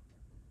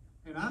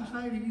 And I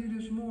say to you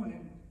this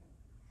morning,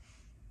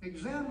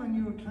 examine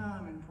your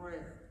time in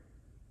prayer.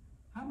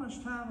 How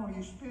much time are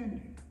you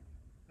spending?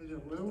 Is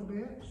it a little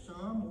bit,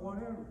 some,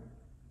 whatever?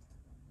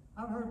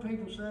 I've heard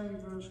people say,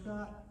 Brother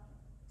Scott,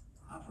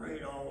 I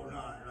prayed all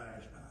night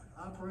last night.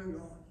 I prayed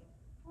all.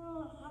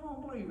 Well, I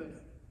don't believe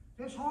it.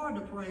 It's hard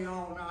to pray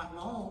all night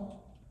long.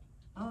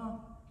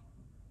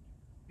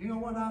 You know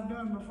what I've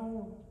done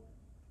before?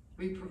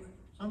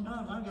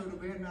 Sometimes I go to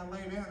bed and I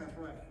lay down and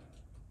pray.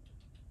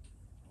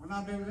 When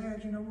I do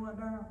that, you know what,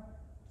 Darryl?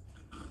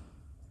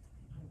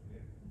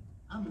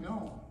 I'm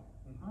gone.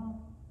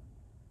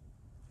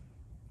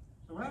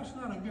 So that's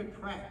not a good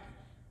practice.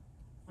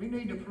 We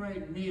need to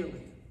pray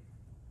kneeling,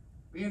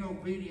 being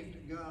obedient to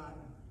God,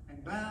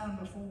 and bowing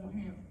before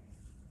Him,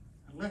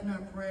 and letting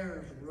our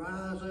prayers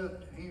rise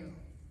up to Him.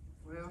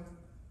 Well,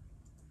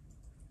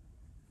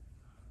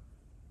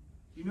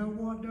 you know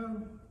what,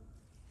 though?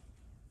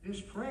 This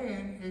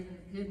praying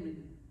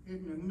isn't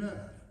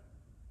enough.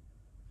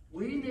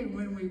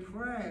 When we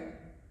pray,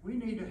 we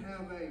need to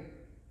have a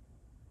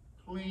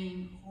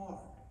clean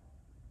heart.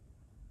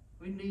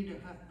 We need to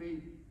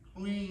be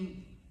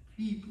clean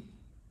people.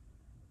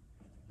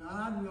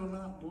 God will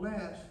not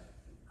bless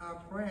our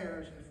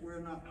prayers if we're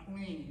not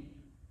clean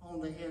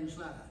on the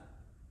inside.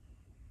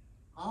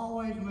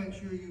 Always make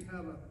sure you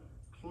have a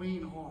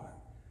clean heart.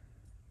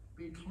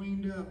 Be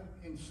cleaned up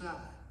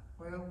inside.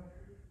 Well,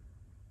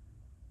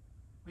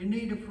 we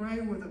need to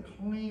pray with a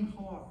clean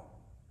heart.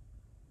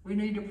 We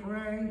need to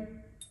pray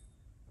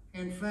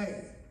in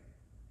faith.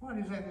 What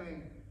does that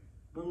mean?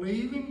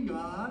 Believing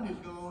God is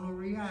going to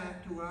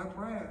react to our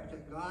prayers,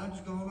 that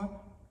God's going to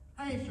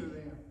answer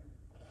them.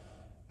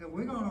 If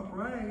we're going to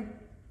pray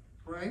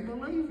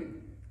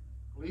believing.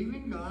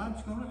 Believing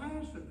God's going to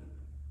answer.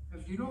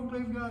 If you don't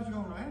believe God's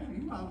going to answer,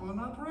 you might as well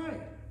not pray.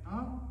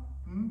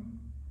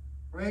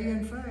 Pray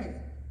in faith.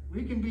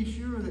 We can be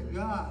sure that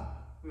God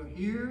will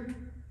hear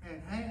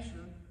and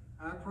answer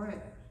our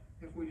prayers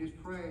if we just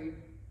pray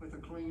with a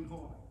clean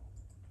heart.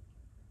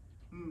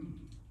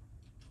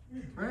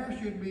 Prayer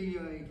should be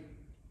a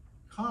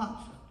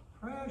constant.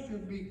 Prayer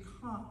should be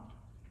constant.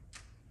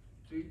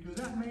 See, does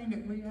that mean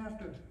that we have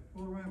to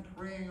go around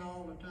praying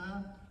all the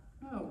time?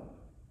 No.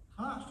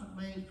 Constant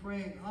means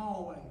praying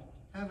always,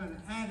 having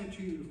an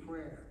attitude of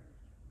prayer.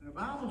 And the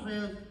Bible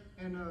says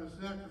in 2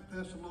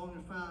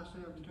 Thessalonians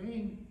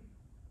 5:17,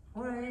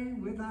 pray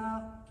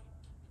without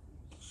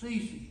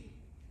ceasing.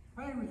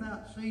 Pray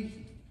without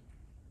ceasing.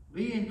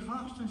 Be in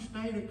constant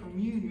state of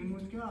communion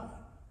with God.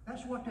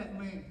 That's what that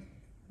means.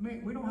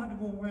 We don't have to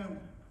go around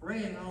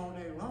praying all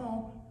day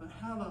long, but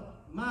have a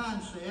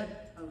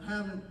mindset of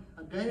having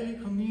a daily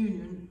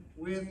communion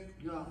with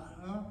God.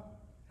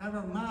 Have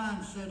our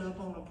mind set up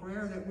on a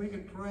prayer that we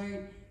could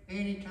pray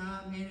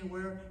anytime,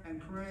 anywhere,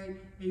 and pray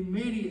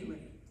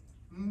immediately.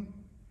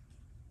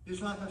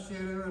 Just like I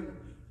said earlier,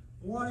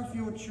 what if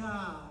your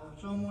child or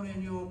someone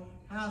in your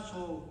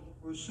household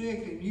were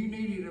sick and you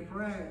needed a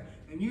prayer,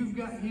 and you've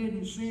got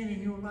hidden sin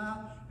in your life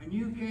and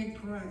you can't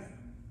pray?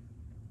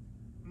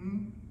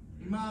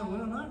 You might as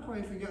well not pray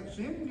if you got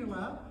sin in your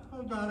life,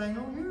 because God ain't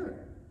going to hear it.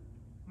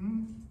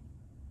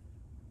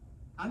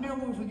 I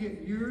never will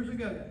forget, years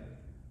ago,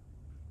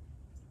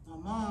 my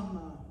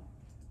mom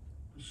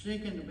was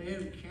sick in the bed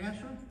with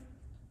cancer.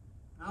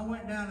 I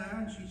went down there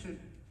and she said,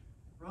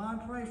 Ron,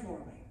 pray for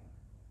me.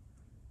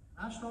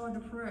 I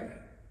started to pray.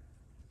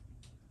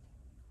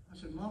 I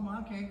said,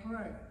 Mama, I can't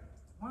pray.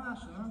 Why,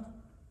 son?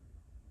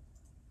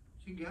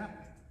 She got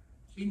me.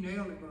 She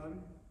nailed it, buddy.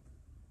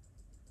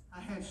 I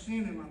had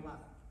sin in my life.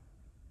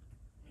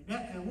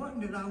 And it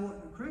wasn't that I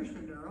wasn't a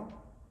Christian, Darryl.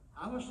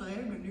 I was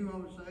saved and knew I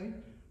was saved.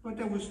 But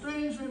there was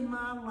things in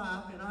my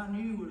life that I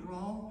knew was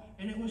wrong,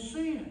 and it was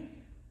sin.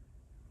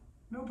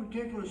 No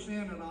particular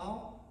sin at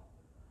all.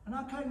 And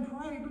I couldn't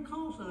pray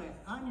because of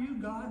that. I knew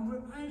God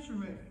would answer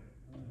me.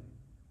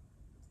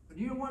 But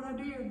you know what I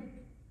did?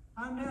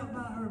 I knelt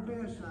by her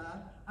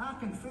bedside. I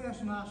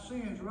confessed my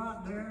sins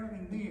right there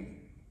and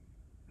then.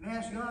 And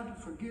asked God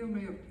to forgive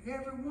me of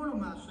every one of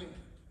my sins.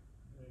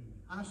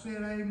 I said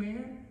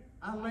amen.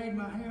 I laid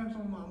my hands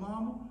on my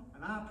mama,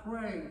 and I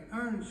prayed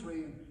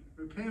earnestly and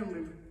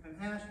repetitively and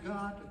ask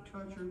God to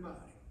touch her body.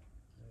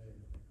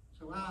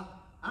 So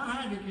I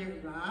had to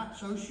get right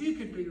so she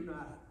could be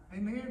right.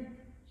 Amen?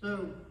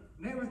 So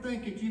never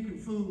think that you can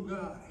fool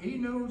God. He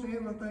knows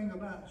everything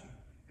about you.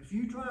 If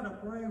you try to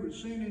pray with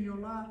sin in your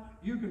life,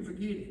 you can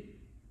forget it.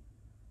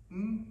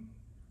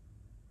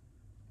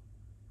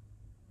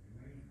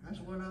 That's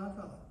what I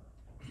thought.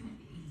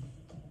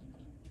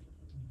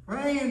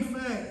 Pray in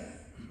faith.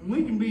 And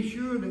we can be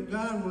sure that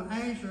God will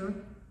answer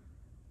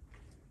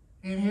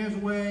in His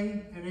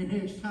way and in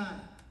His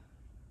time.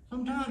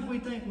 Sometimes we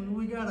think when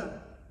we got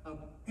a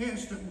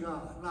instant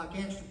God, like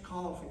instant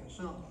coffee or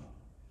something,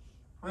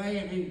 pray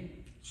and He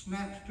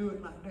snaps to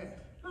it like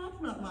that.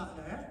 God's not like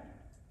that.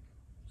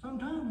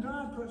 Sometimes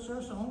God puts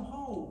us on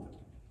hold.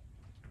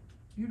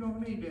 You don't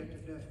need that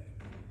today.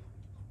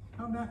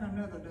 Come back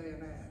another day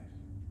and ask.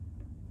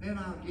 Then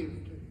I'll give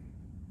it to you.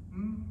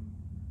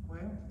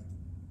 Well,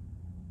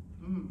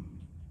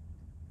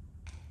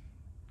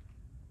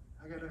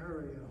 I got to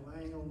hurry, y'all.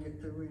 I ain't going to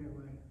get through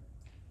anyway.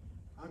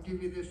 I'll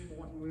give you this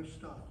point and we'll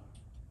stop.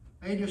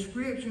 A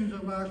description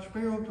of our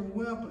spiritual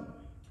weapon.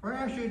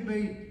 Prayer should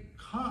be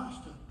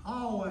constant,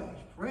 always,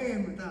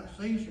 praying without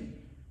ceasing,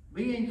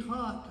 being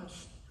a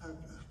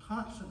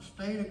constant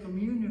state of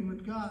communion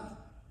with God.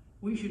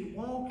 We should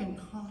walk in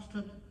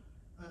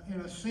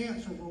a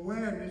sense of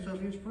awareness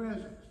of His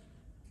presence.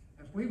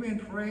 If we've been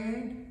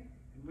praying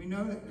and we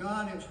know that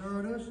God has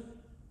heard us,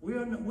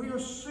 we'll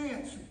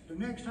sense, the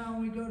next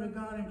time we go to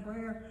God in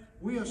prayer,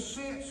 we'll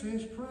sense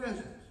His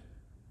presence.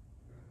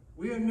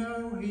 We'll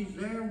know He's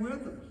there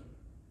with us.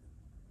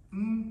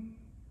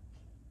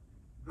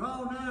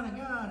 Draw nigh to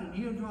God and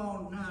He'll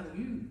draw nigh to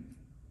you.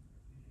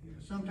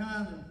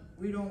 Sometimes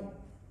we don't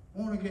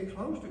want to get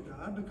close to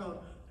God, because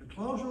the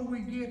closer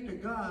we get to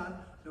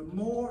God, the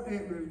more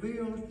it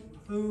reveals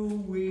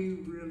who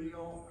we really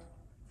are.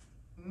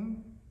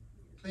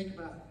 Think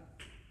about it.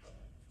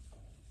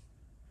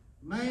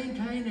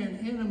 Maintain an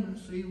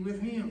intimacy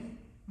with Him.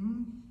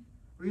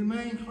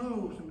 Remain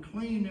close and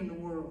clean in the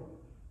world.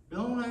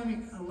 Don't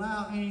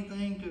allow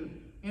anything to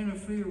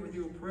interfere with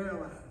your prayer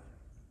life.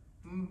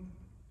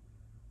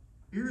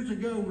 Years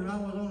ago, when I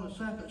was on the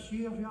second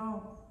shift,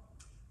 y'all,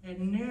 it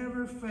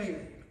never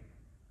failed.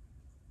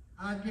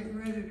 I'd get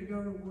ready to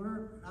go to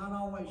work. I'd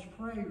always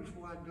pray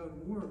before I'd go to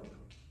work.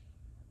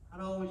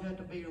 I'd always have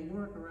to be at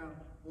work around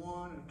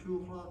 1 or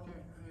 2 o'clock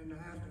in the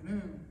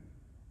afternoon.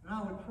 And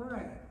I would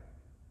pray.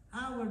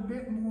 I would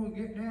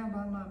get down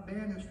by my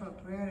bed and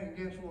start praying, and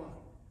guess what?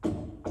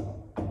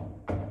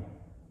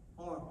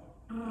 Or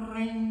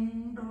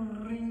ring,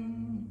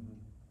 ring.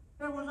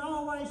 There was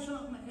always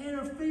something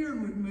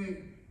interfering with me,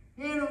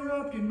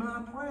 interrupting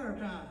my prayer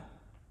time.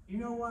 You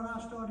know what I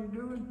started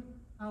doing?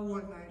 I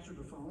wouldn't answer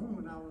the phone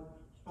when I would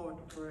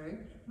start to pray,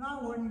 and I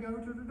wouldn't go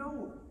to the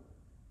door.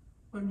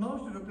 But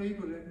most of the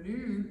people that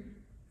knew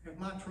if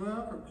my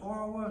truck or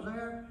car was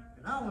there,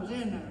 and I was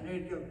in there, and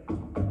they'd go.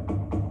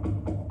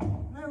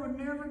 They would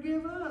never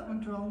give up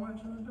until I went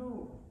to the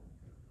door.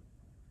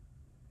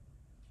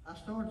 I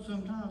started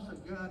sometimes to say,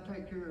 God,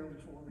 take care of them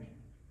for me.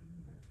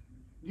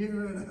 Get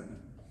rid of them.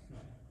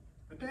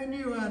 But they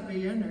knew I'd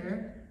be in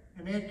there,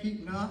 and they'd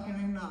keep knocking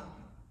and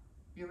knocking.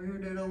 You ever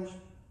heard that old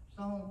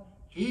song?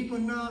 Keep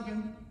on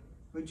knocking,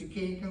 but you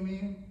can't come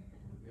in.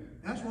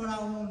 That's what I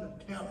wanted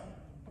to tell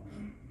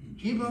them.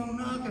 Keep on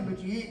knocking, but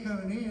you ain't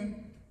coming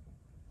in.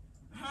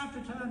 Half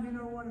the time, you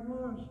know what it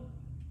was?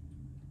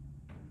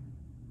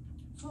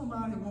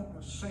 Somebody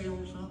wanting to sell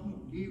something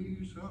or give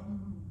you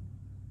something,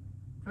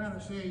 trying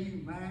to sell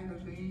you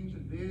magazines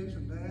and this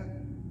and that.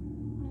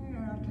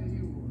 Man, I'll tell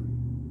you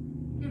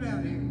what. Get out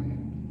of here, man.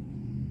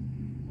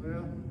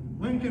 Well,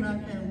 when can I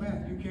come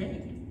back? You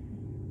can't.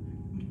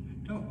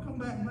 Don't come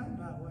back my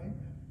way.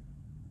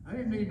 I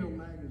didn't need no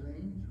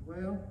magazines.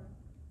 Well,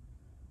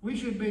 we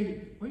should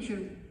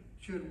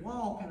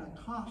walk in a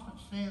constant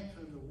sense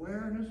of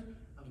awareness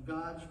of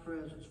God's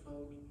presence,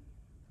 folks.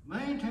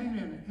 Maintain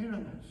an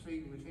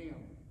intimacy with Him.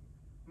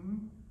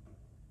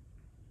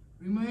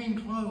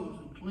 Remain close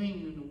and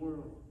clean in the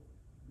world.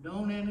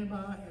 Don't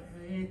anybody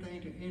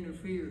anything to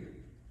interfere.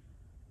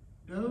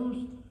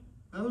 Those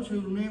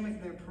who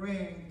limit their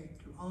praying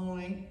to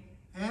only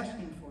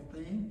asking for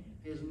things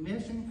is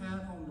missing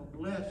out on the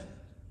blessings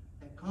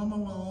that come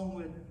along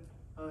with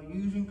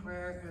using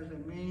prayer as a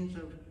means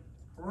of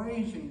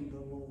praising the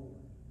Lord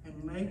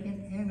and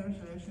making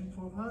intercession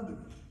for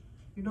others.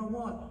 You know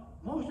what?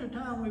 Most of the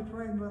time we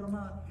pray, Brother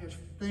Mike, is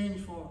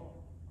things for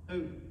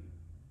who?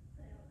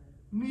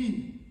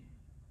 Me.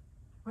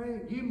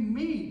 Pray, give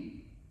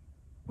me.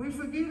 We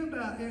forget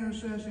about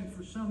intercession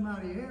for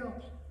somebody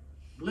else,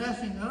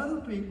 blessing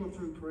other people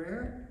through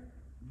prayer,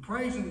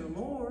 praising the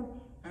Lord.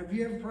 Have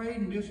you ever prayed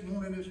and just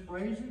wanted to just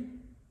praise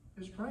Him?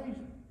 Just praise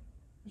Him.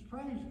 Just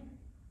praise Him.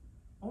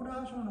 Lord,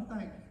 I just want to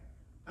thank you.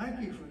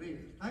 Thank you for this.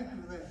 Thank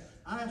you for that.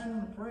 I just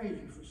want to praise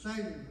you for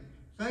saving me,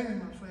 saving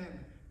my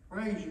family.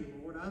 Praise you,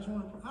 Lord. I just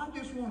want to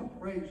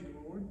praise you,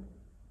 Lord.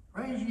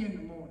 Praise you in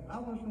the morning. I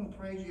just want to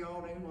praise you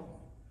all day long.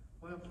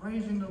 Well,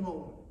 praising the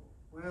Lord.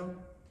 Well,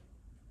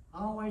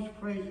 always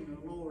praising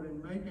the Lord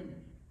and making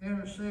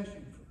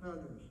intercession for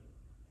others.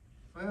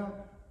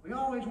 Well, we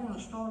always want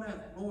to start out,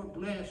 Lord,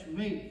 bless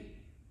me.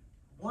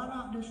 Why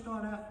not just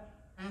start out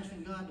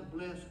asking God to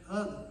bless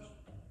others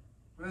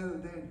rather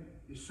than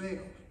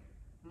yourself?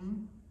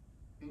 And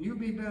you'll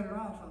be better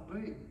off, I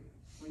believe.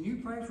 When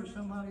you pray for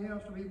somebody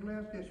else to be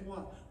blessed, guess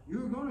what?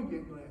 You're going to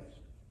get blessed.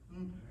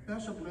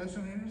 That's a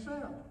blessing in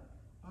itself.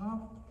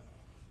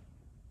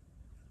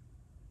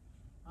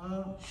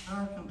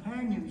 Our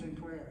companions in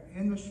prayer,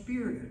 in the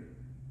Spirit.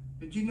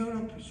 Did you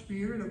know the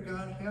Spirit of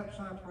God helps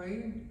our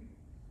praying?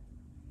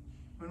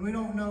 When we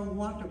don't know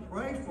what to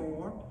pray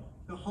for,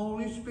 the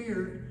Holy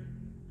Spirit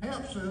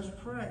helps us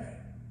pray.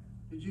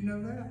 Did you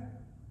know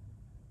that?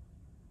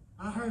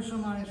 I heard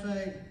somebody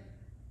say,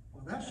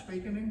 well, that's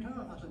speaking in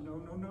tongues. I said, no,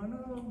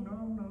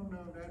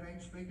 that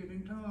ain't speaking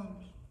in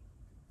tongues.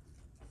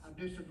 I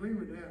disagree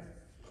with that.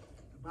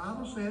 The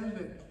Bible says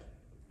that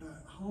the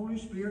Holy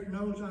Spirit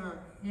knows our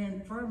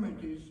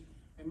infirmities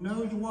and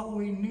knows what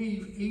we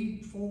need even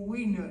before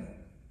we know.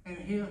 And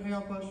He'll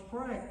help us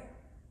pray.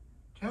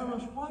 Tell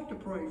us what to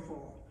pray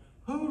for,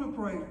 who to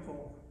pray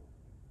for.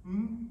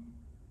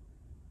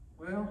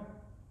 Well,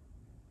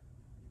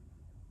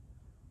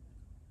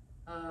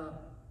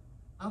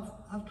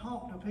 I've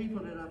talked to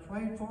people that I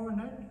prayed for,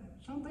 and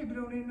some people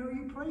don't even know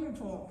you're praying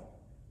for them.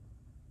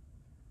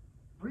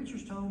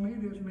 Preachers told me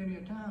this many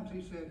a times.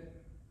 He said,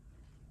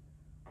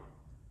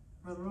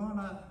 Brother Ron,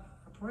 I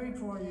prayed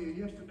for you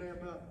yesterday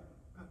about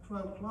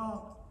 12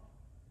 o'clock.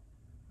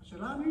 I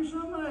said, I knew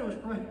somebody was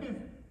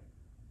praying.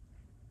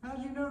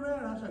 How'd you know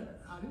that? I said,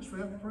 I just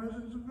felt the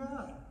presence of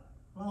God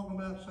long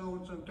about so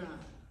and so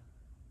time.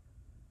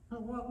 So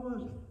what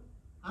was it?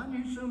 I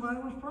knew somebody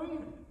was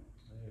praying.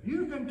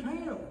 You can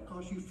tell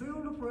because you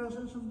feel the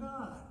presence of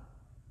God.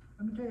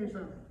 Let me tell you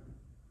something.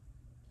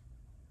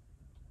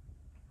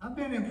 I've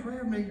been in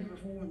prayer meetings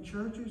before in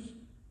churches,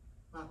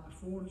 like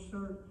before the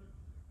church,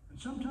 and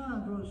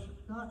sometimes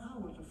I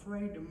was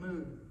afraid to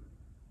move.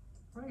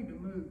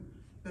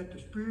 That the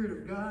Spirit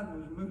of God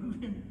was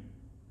moving.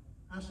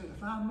 I said,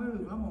 if I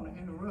move, I'm going to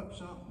interrupt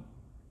something.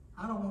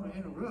 I don't want to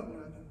interrupt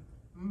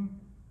nothing.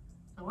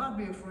 So I'd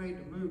be afraid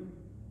to move.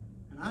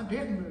 And I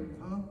didn't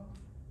move,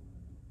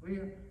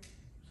 Well,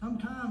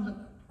 sometimes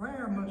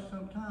prayer must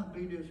sometimes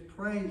be just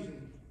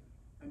praising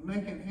and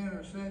making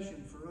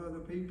intercession for other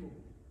people.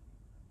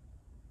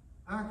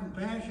 Our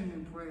compassion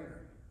in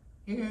prayer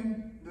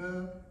in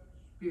the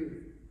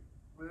Spirit.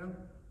 Well,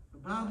 the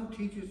Bible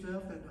teaches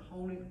us that the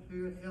Holy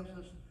Spirit helps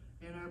us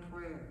in our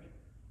prayers.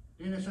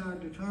 Then it's our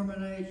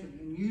determination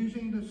in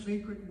using the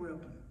secret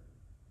weapon.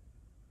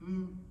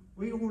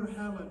 We ought to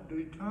have a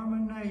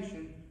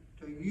determination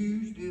to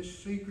use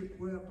this secret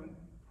weapon,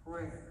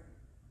 prayer.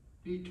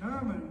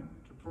 Determined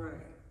to pray.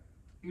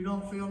 You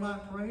don't feel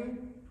like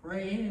praying?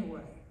 Pray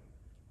anyway.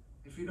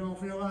 If you don't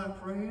feel like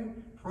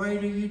praying, pray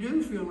till you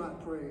do feel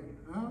like praying.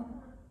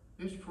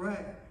 Just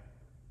pray.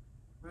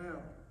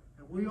 Well,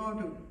 if we are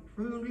to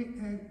truly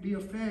be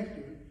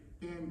effective,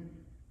 then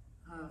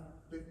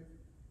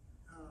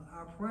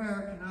our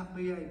prayer cannot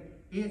be a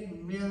hit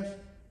and miss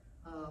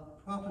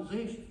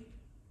proposition.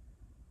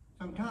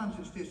 Sometimes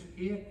it's just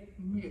hit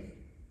and miss.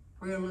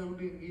 Pray a little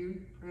bit here,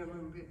 pray a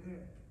little bit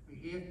there. We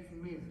hit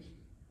and miss.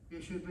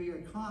 It should be a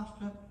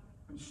constant,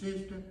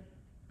 consistent,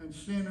 and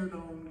centered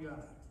on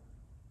God.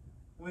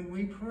 When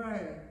we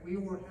pray, we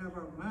will have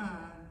our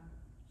mind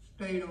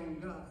stayed on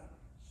God,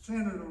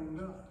 centered on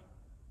God.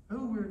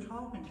 Who we're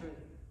talking to.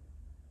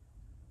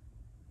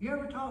 You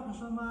ever talk to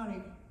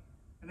somebody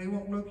and they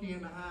won't look you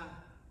in the eye?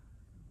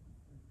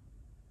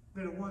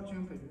 Better watch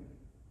them people.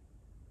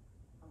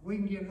 We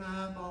can get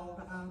eyeball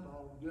to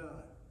eyeball with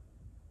God,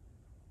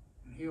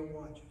 and He'll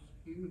watch us.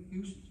 You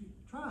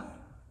try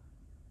it.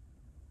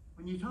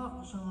 When you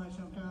talk to somebody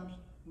sometimes,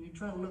 and you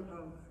try to look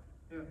on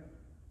them,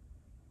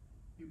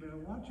 you better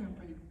watch them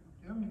people.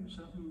 I'm telling you,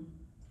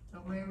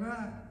 something ain't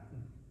right.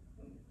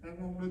 They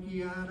won't look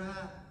you eye to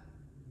eye.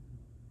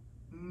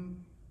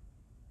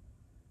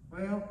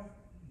 Well,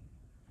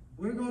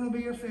 we're going to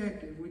be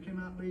effective. We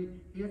cannot be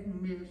hit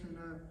and miss in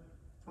our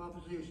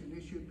proposition.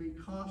 It should be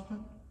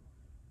constant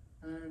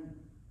and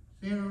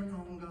centered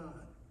on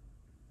God.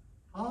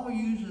 Paul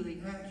uses the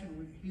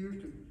action here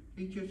to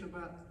teach us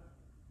about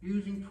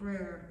using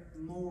prayer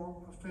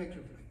more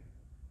effectively.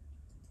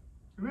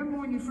 Remember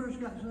when you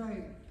first got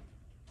saved?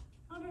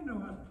 I didn't know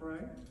how to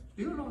pray.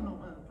 Still don't know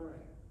how to pray.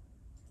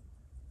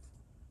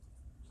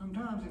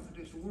 Sometimes it's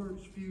just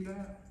words spewed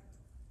out.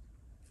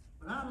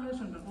 But I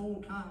listened to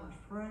old timers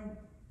pray,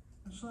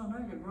 and son,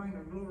 they could bring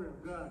the glory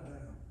of God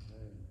down.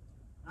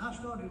 I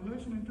started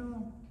listening to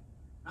them.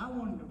 I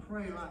wanted to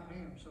pray like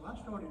them, so I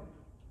started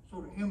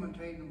sort of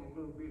imitating them a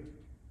little bit.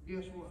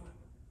 Guess what?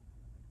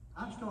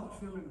 I started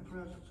feeling the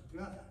presence of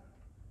God.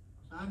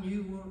 I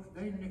knew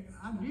they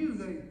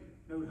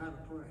knew how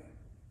to pray.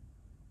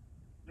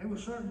 There were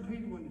certain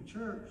people in the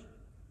church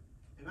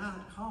that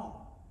I'd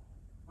call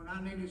when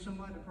I needed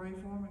somebody to pray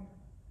for me.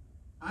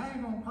 I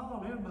ain't gonna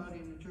call everybody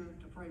in the church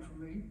to pray for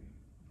me,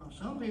 because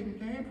some people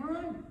can't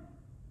pray.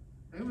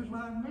 They was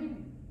like me.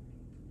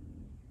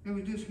 It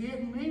was just hit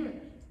and miss.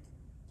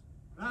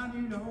 But I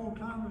knew the old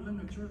timers in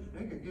the church,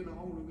 they could get a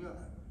hold of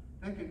God.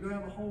 They could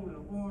grab a hold of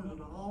the horns of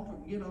the altar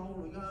and get a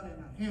hold of God in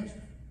an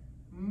instant.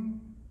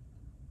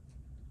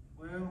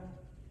 Well,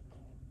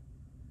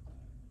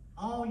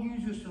 I'll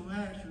use some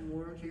action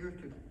words here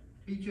to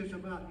teach us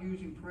about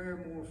using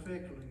prayer more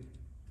effectively.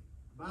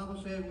 The Bible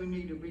says we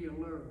need to be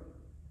alert,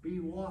 be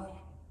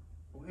watchful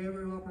for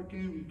every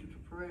opportunity to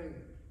pray,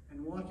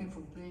 and watching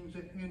for things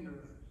that hinder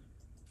us.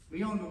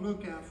 Be on the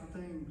lookout for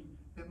things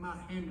that might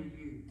hinder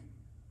you.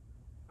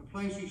 The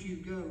places you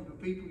go, the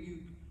people you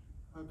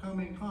come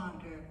in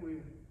contact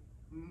with,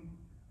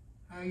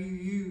 how you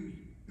use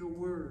your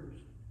words.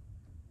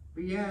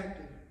 Be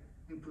active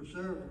in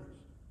perseverance.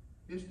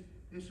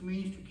 This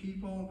means to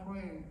keep on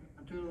praying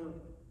until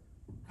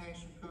the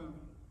answer comes.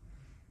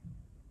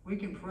 We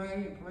can pray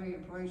and pray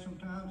and pray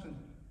sometimes and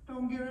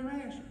don't get an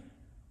answer.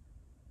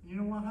 You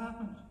know what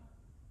happens?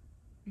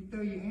 You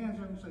throw your hands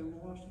up and say,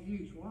 well, what's the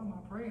use? What am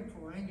I praying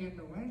for? I ain't getting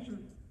no answer.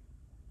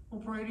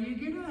 Well, pray till you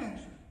get an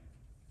answer.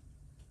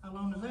 How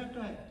long does that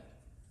take?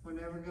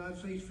 Whenever God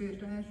sees fit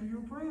to answer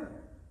your prayer.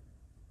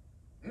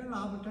 It'll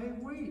often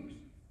take weeks.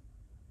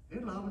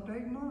 It'll often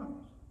take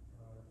months.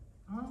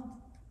 Huh?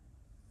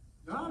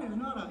 God is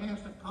not an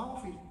instant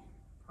coffee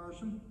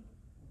person.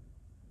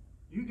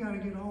 You got to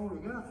get a hold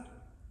of God.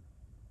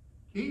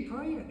 Keep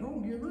praying.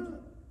 Don't give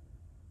up.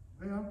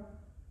 Well,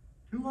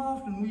 too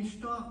often we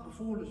stop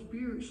before the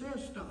Spirit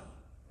says stop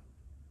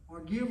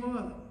or give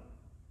up.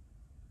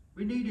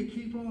 We need to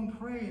keep on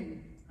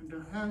praying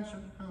until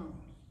answer comes.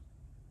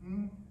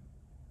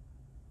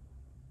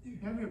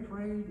 Have you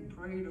prayed and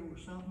prayed over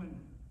something and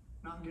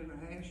not get an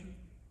answer?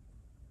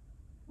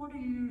 What do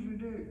you usually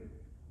do?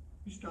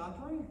 You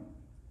stop praying.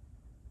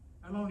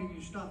 Not only do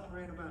you stop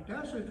praying about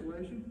that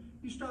situation,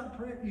 you stop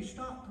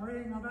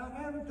praying about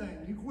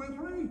everything. You quit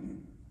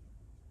praying.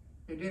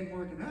 It didn't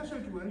work in that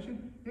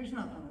situation, it's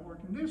not going to work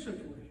in this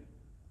situation.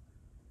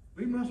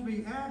 We must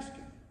be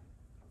asking.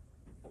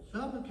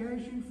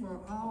 Supplication for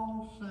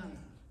all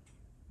saints.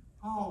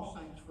 All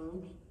saints,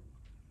 folks.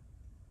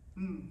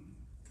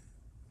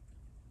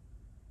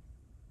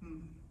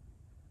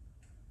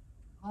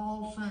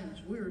 All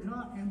saints. We are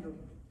not in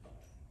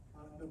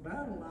the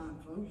battle line,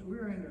 folks.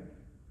 We're in the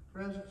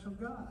presence of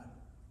God.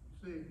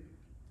 See,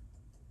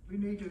 we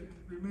need to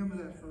remember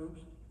that, folks.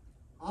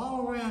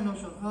 All around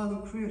us are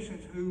other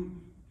Christians who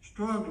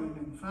struggling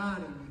and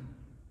fighting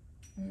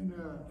and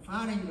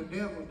fighting the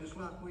devil just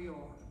like we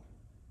are.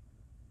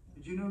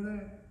 Did you know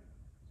that?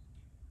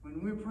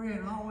 When we're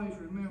praying, always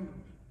remember,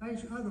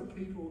 there's other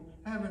people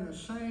having the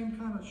same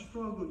kind of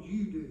struggles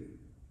you do.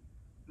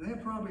 They're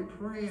probably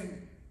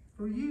praying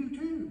for you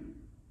too.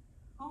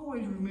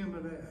 Always remember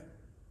that.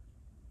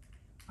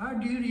 Our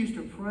duty is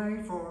to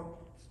pray for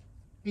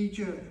each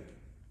other.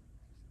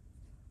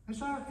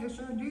 It's our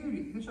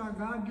duty. It's our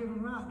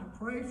God-given right to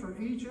pray for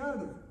each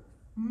other.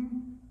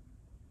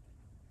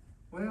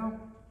 Well,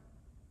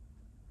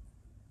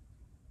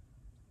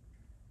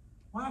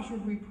 why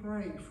should we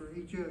pray for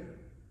each other?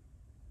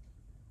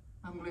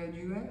 I'm glad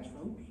you asked,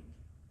 folks.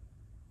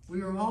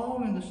 We are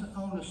all on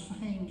the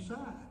same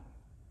side.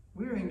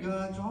 We're in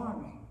God's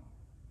army,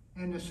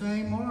 in the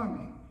same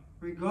army.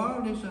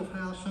 Regardless of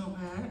how some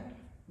act,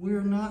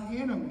 we're not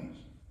enemies.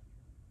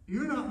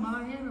 You're not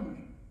my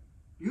enemy.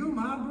 You're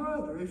my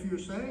brother if you're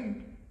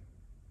saved.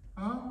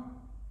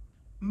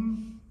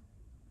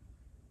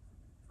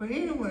 But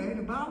anyway,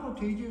 the Bible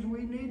teaches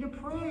we need to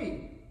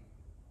pray.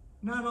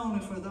 Not only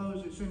for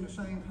those that's in the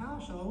same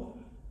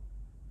household,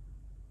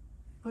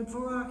 but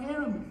for our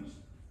enemies.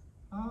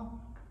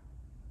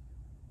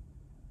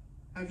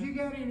 Have you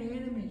got any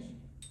enemies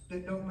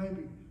that don't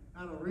maybe,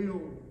 not a real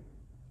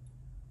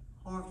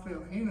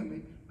heartfelt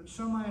enemy, but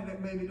somebody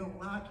that maybe don't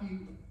like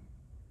you?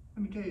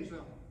 Let me tell you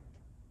something.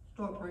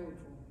 Start praying for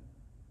them.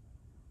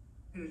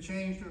 It'll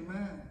change their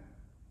mind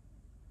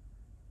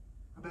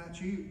about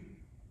you.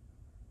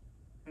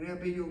 And they'll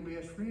be your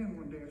best friend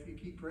one day if you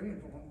keep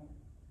praying for them.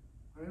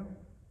 Well,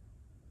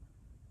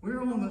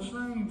 we're on the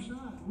same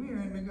side. We're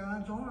in the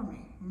God's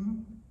army.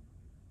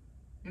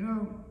 You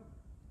know,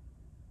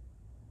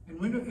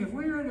 and if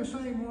we're in the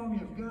same army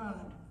of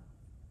God,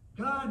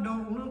 God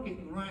don't look at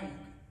rank.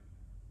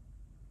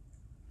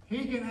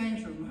 He can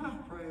answer my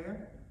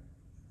prayer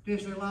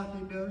just like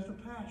he does the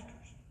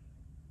pastor's.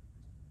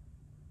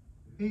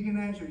 He can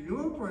answer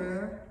your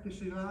prayer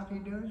just like he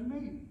does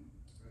me.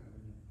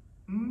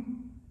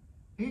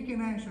 He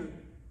can answer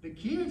the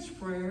kids'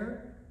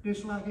 prayer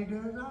just like he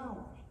does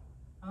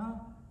ours.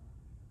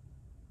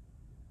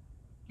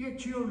 Get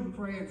children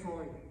praying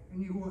for you,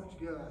 and you watch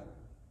God.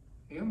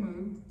 He'll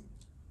move.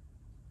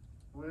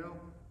 Well,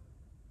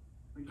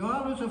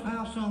 regardless of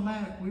how some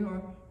act, we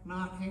are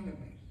not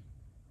enemies.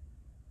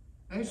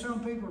 There's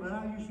some people that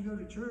I used to go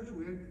to church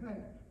with, hey,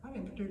 I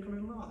didn't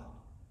particularly like.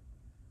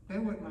 They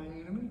weren't my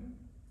enemy.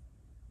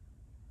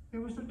 It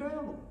was the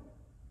devil.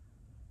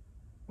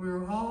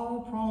 We're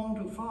all prone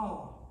to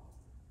fall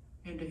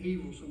into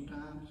evil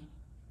sometimes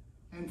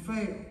and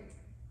fail.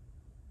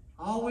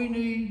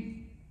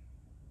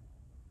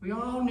 We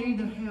all need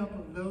the help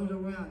of those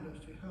around us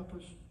to help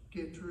us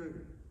get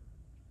through.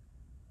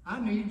 I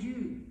need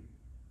you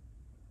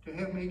to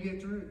help me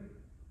get through.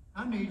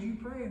 I need you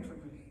praying for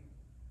me.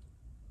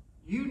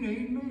 You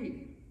need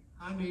me.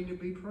 I need to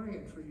be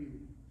praying for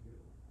you.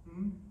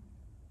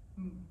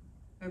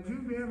 Have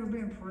you ever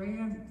been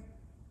praying?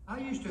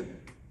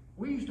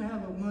 We used to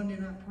have a Monday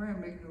night prayer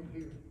meeting over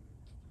here.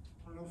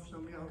 I don't know if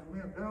some of y'all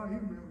remember. Darryl, you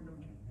remember, don't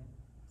you?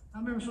 I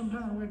remember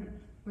sometimes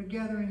we'd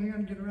gather in here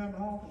and get around the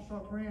hall and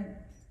start praying.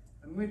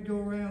 And we'd go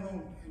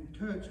around and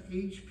touch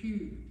each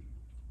pew,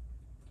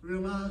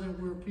 realizing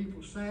where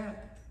people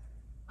sat.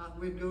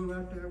 We'd go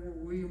right there where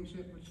William would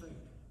sit.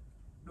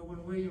 You know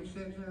when William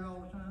sits there all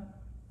the time?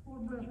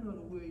 Lord bless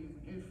Brother William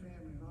and his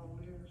family and all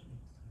this.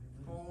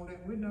 All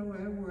that. We'd know where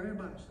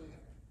everybody sat.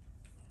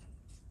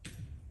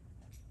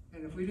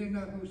 And if we didn't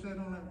know who sat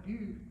on that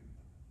pew,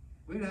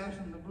 we'd ask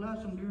them to bless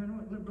them during the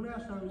week.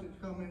 Bless those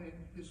that come in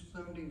this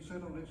Sunday and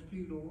sit on this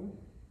pew, Lord.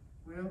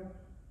 Well,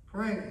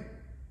 praying.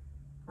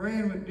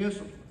 Praying with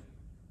discipline.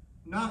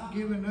 Not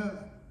giving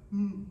up.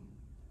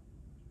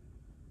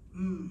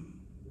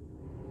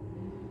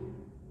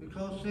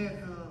 Because the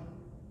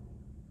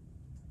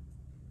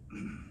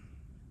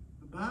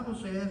Bible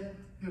says,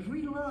 if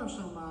we love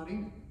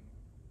somebody,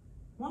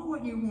 why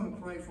wouldn't you want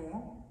to pray for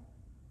them?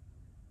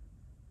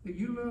 If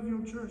you love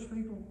your church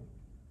people,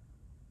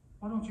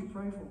 why don't you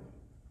pray for them?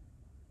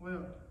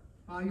 Well,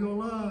 by your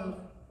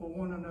love for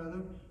one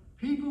another,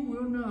 people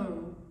will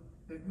know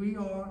that we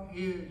are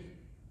his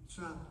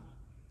disciples.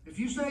 If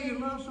you say you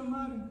love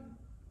somebody,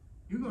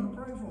 you're going to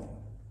pray for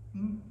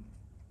them.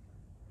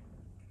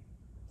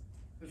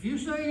 If you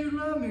say you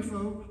love me,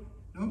 folks,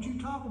 don't you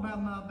talk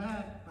about my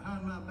back,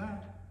 behind my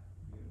back.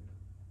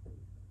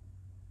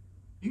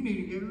 You need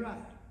to get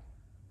right.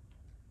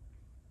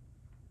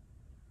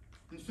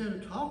 Instead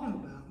of talking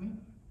about me,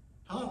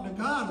 talk to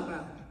God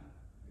about me.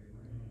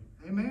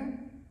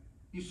 Amen?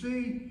 You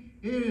see,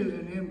 it is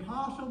an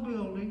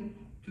impossibility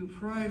to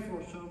pray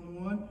for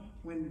someone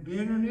when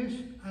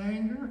bitterness,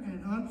 anger,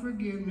 and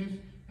unforgiveness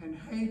and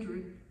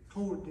hatred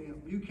toward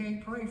them. You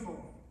can't pray for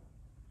them.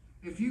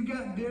 If you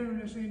got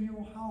bitterness in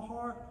your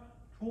heart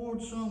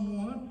towards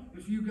someone,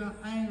 if you got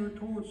anger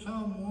towards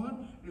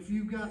someone, if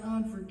you got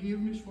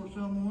unforgiveness for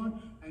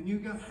someone, and you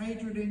got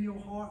hatred in your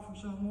heart for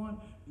someone,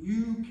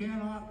 you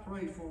cannot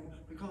pray for them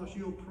because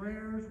your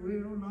prayers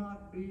will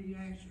not be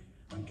answered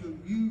until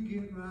you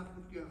get right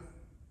with God.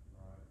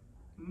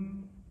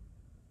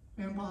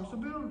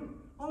 Impossibility.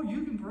 Oh,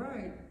 you can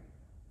pray.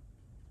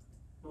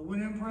 But when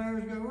them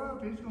prayers go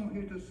up, it's going to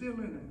hit the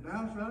ceiling and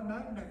bounce right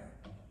back down.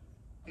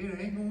 It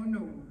ain't going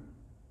nowhere.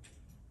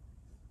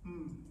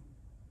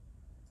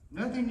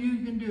 Nothing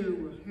you can do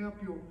will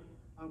help your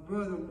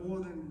brother more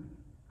than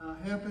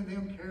helping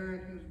them carry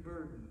his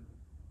burden.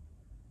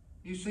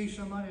 You see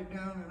somebody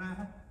down and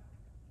out,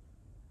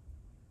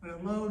 when a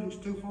load is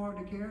too hard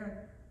to carry,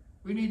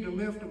 we need to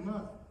lift them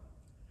up.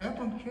 Help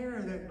them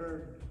carry that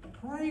burden.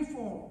 Pray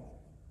for them,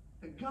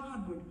 that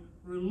God would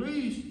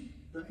release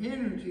the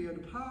energy and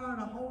the power of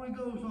the Holy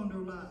Ghost on their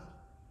lives.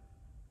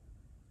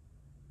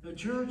 The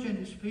church and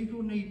its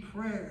people need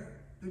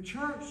prayer. The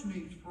church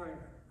needs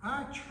prayer.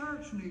 Our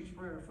church needs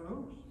prayer,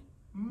 folks.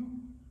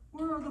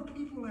 Where are the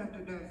people at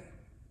today?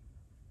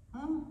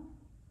 I'm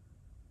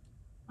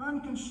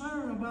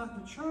concerned about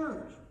the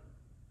church.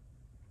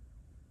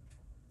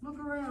 Look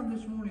around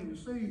this morning to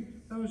see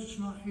those that's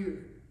not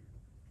here.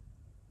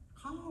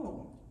 Call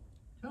them.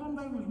 Tell them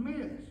they was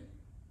missed.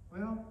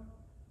 Well,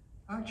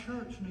 our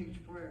church needs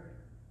prayer.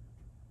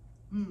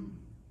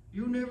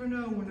 You'll never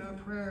know when our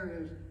prayer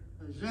is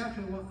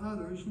exactly what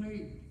others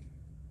need.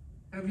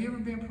 Have you ever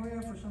been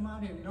praying for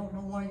somebody and don't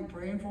know why you're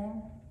praying for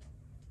them?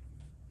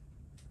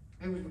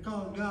 It was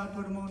because God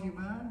put them on your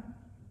mind.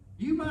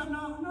 You might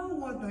not know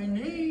what they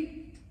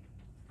need,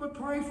 but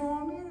pray for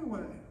them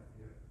anyway.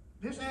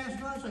 Just ask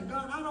God, say,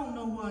 God, I don't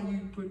know why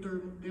you put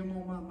them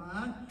on my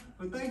mind,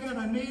 but they got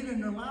a need in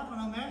their life,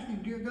 and I'm asking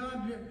you, dear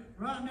God,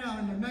 right now,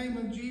 in the name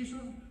of Jesus,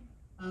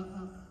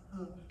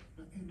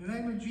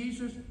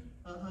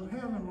 of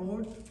heaven,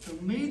 Lord, to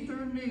meet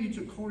their needs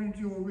according to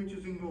your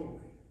riches and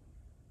glory.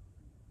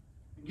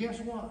 And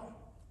guess what?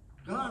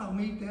 God will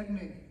meet that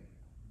need.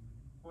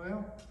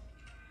 Well,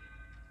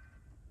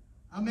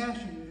 I'm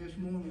asking you this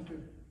morning to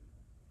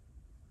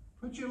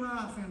put your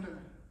life into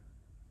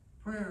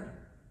prayer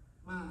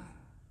line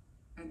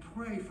and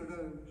pray for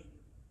those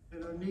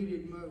that are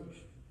needed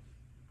most.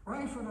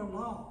 Pray for the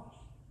lost.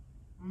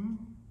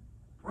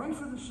 Pray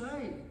for the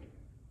saved.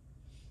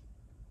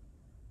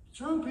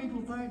 Some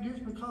people think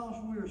just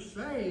because we're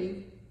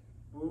saved,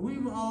 well,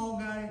 we've all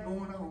got it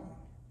going on.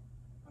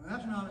 Well,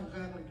 that's not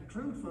exactly the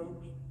truth,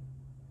 folks.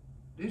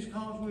 Just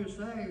because we're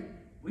saved,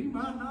 we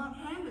might not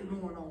have it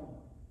going on.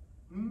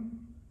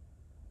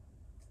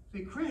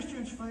 See,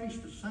 Christians face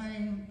the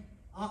same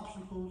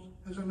obstacles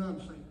as an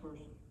unsaved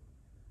person.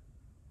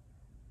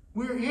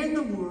 We're in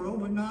the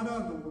world, but not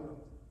of the world.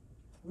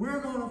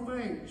 We're going to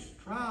face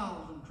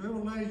trials and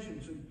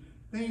tribulations and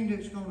things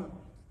that's going to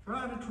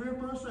try to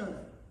trip us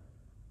up.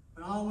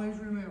 But always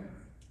remember,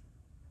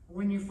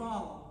 when you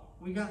fall,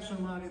 we got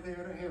somebody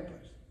there to help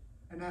us,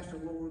 and that's the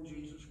Lord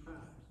Jesus Christ.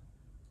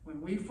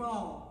 When we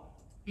fall,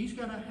 He's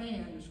got a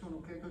hand that's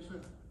going to pick us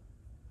up.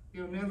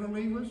 He'll never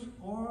leave us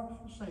or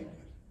forsake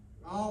us.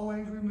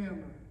 Always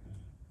remember,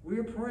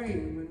 we're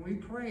praying. When we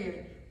pray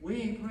it,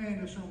 we ain't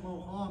praying to some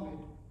Mohammed.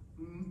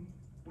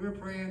 We're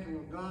praying to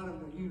a God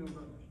of the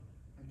universe,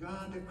 a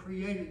God that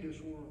created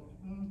this world,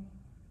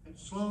 and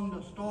slung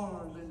the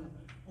stars in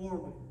the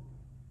orbit.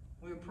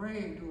 We're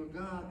praying to a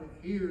God that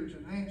hears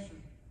and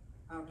answers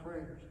our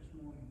prayers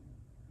this morning.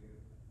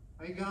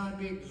 May God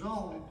be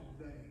exalted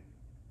today.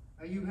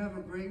 May you have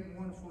a great and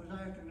wonderful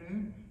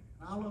afternoon.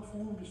 I look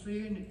forward to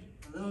seeing you.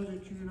 For those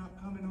that you're not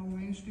coming on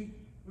Wednesday,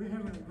 we're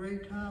having a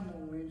great time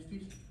on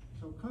Wednesdays.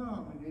 So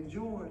come and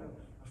enjoy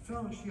a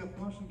fellowship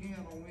once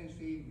again on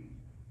Wednesday evening.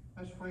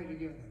 Let's pray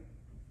together.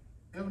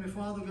 Heavenly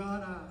Father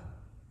God,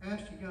 I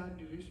ask you, God,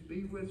 to just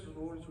be with us,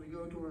 Lord, as we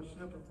go to our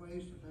separate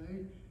ways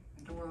today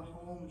and to our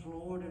homes,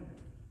 Lord. And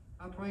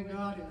I pray,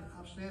 God, that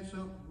I've said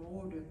something,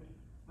 Lord, that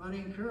might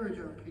encourage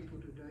our people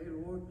today,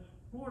 Lord.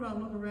 Lord, I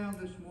look around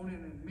this morning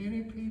and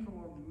many people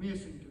are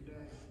missing today.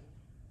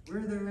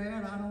 Where they're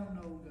at, I don't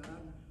know,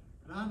 God.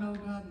 But I know,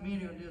 God,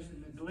 many are just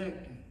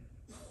neglecting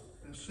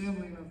the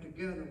assembling of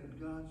together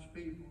with God's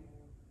people.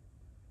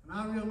 And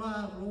I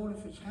realize, Lord,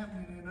 if it's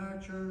happening in our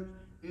church,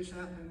 it's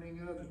happening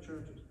in other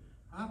churches.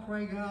 I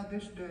pray, God,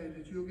 this day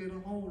that you'll get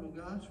a hold of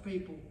God's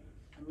people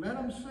and let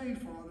them see,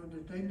 Father,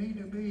 that they need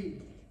to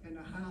be in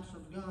the house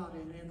of God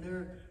and in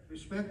their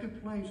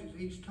respective places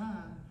each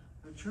time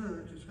the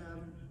church is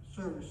having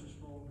services,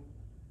 Lord.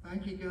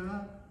 Thank you,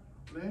 God.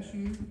 Bless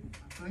you.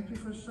 I thank you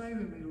for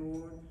saving me,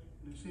 Lord.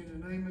 And it's in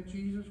the name of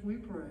Jesus we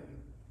pray.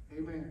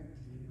 Amen.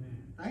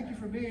 Amen. Thank you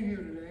for being here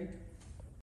today.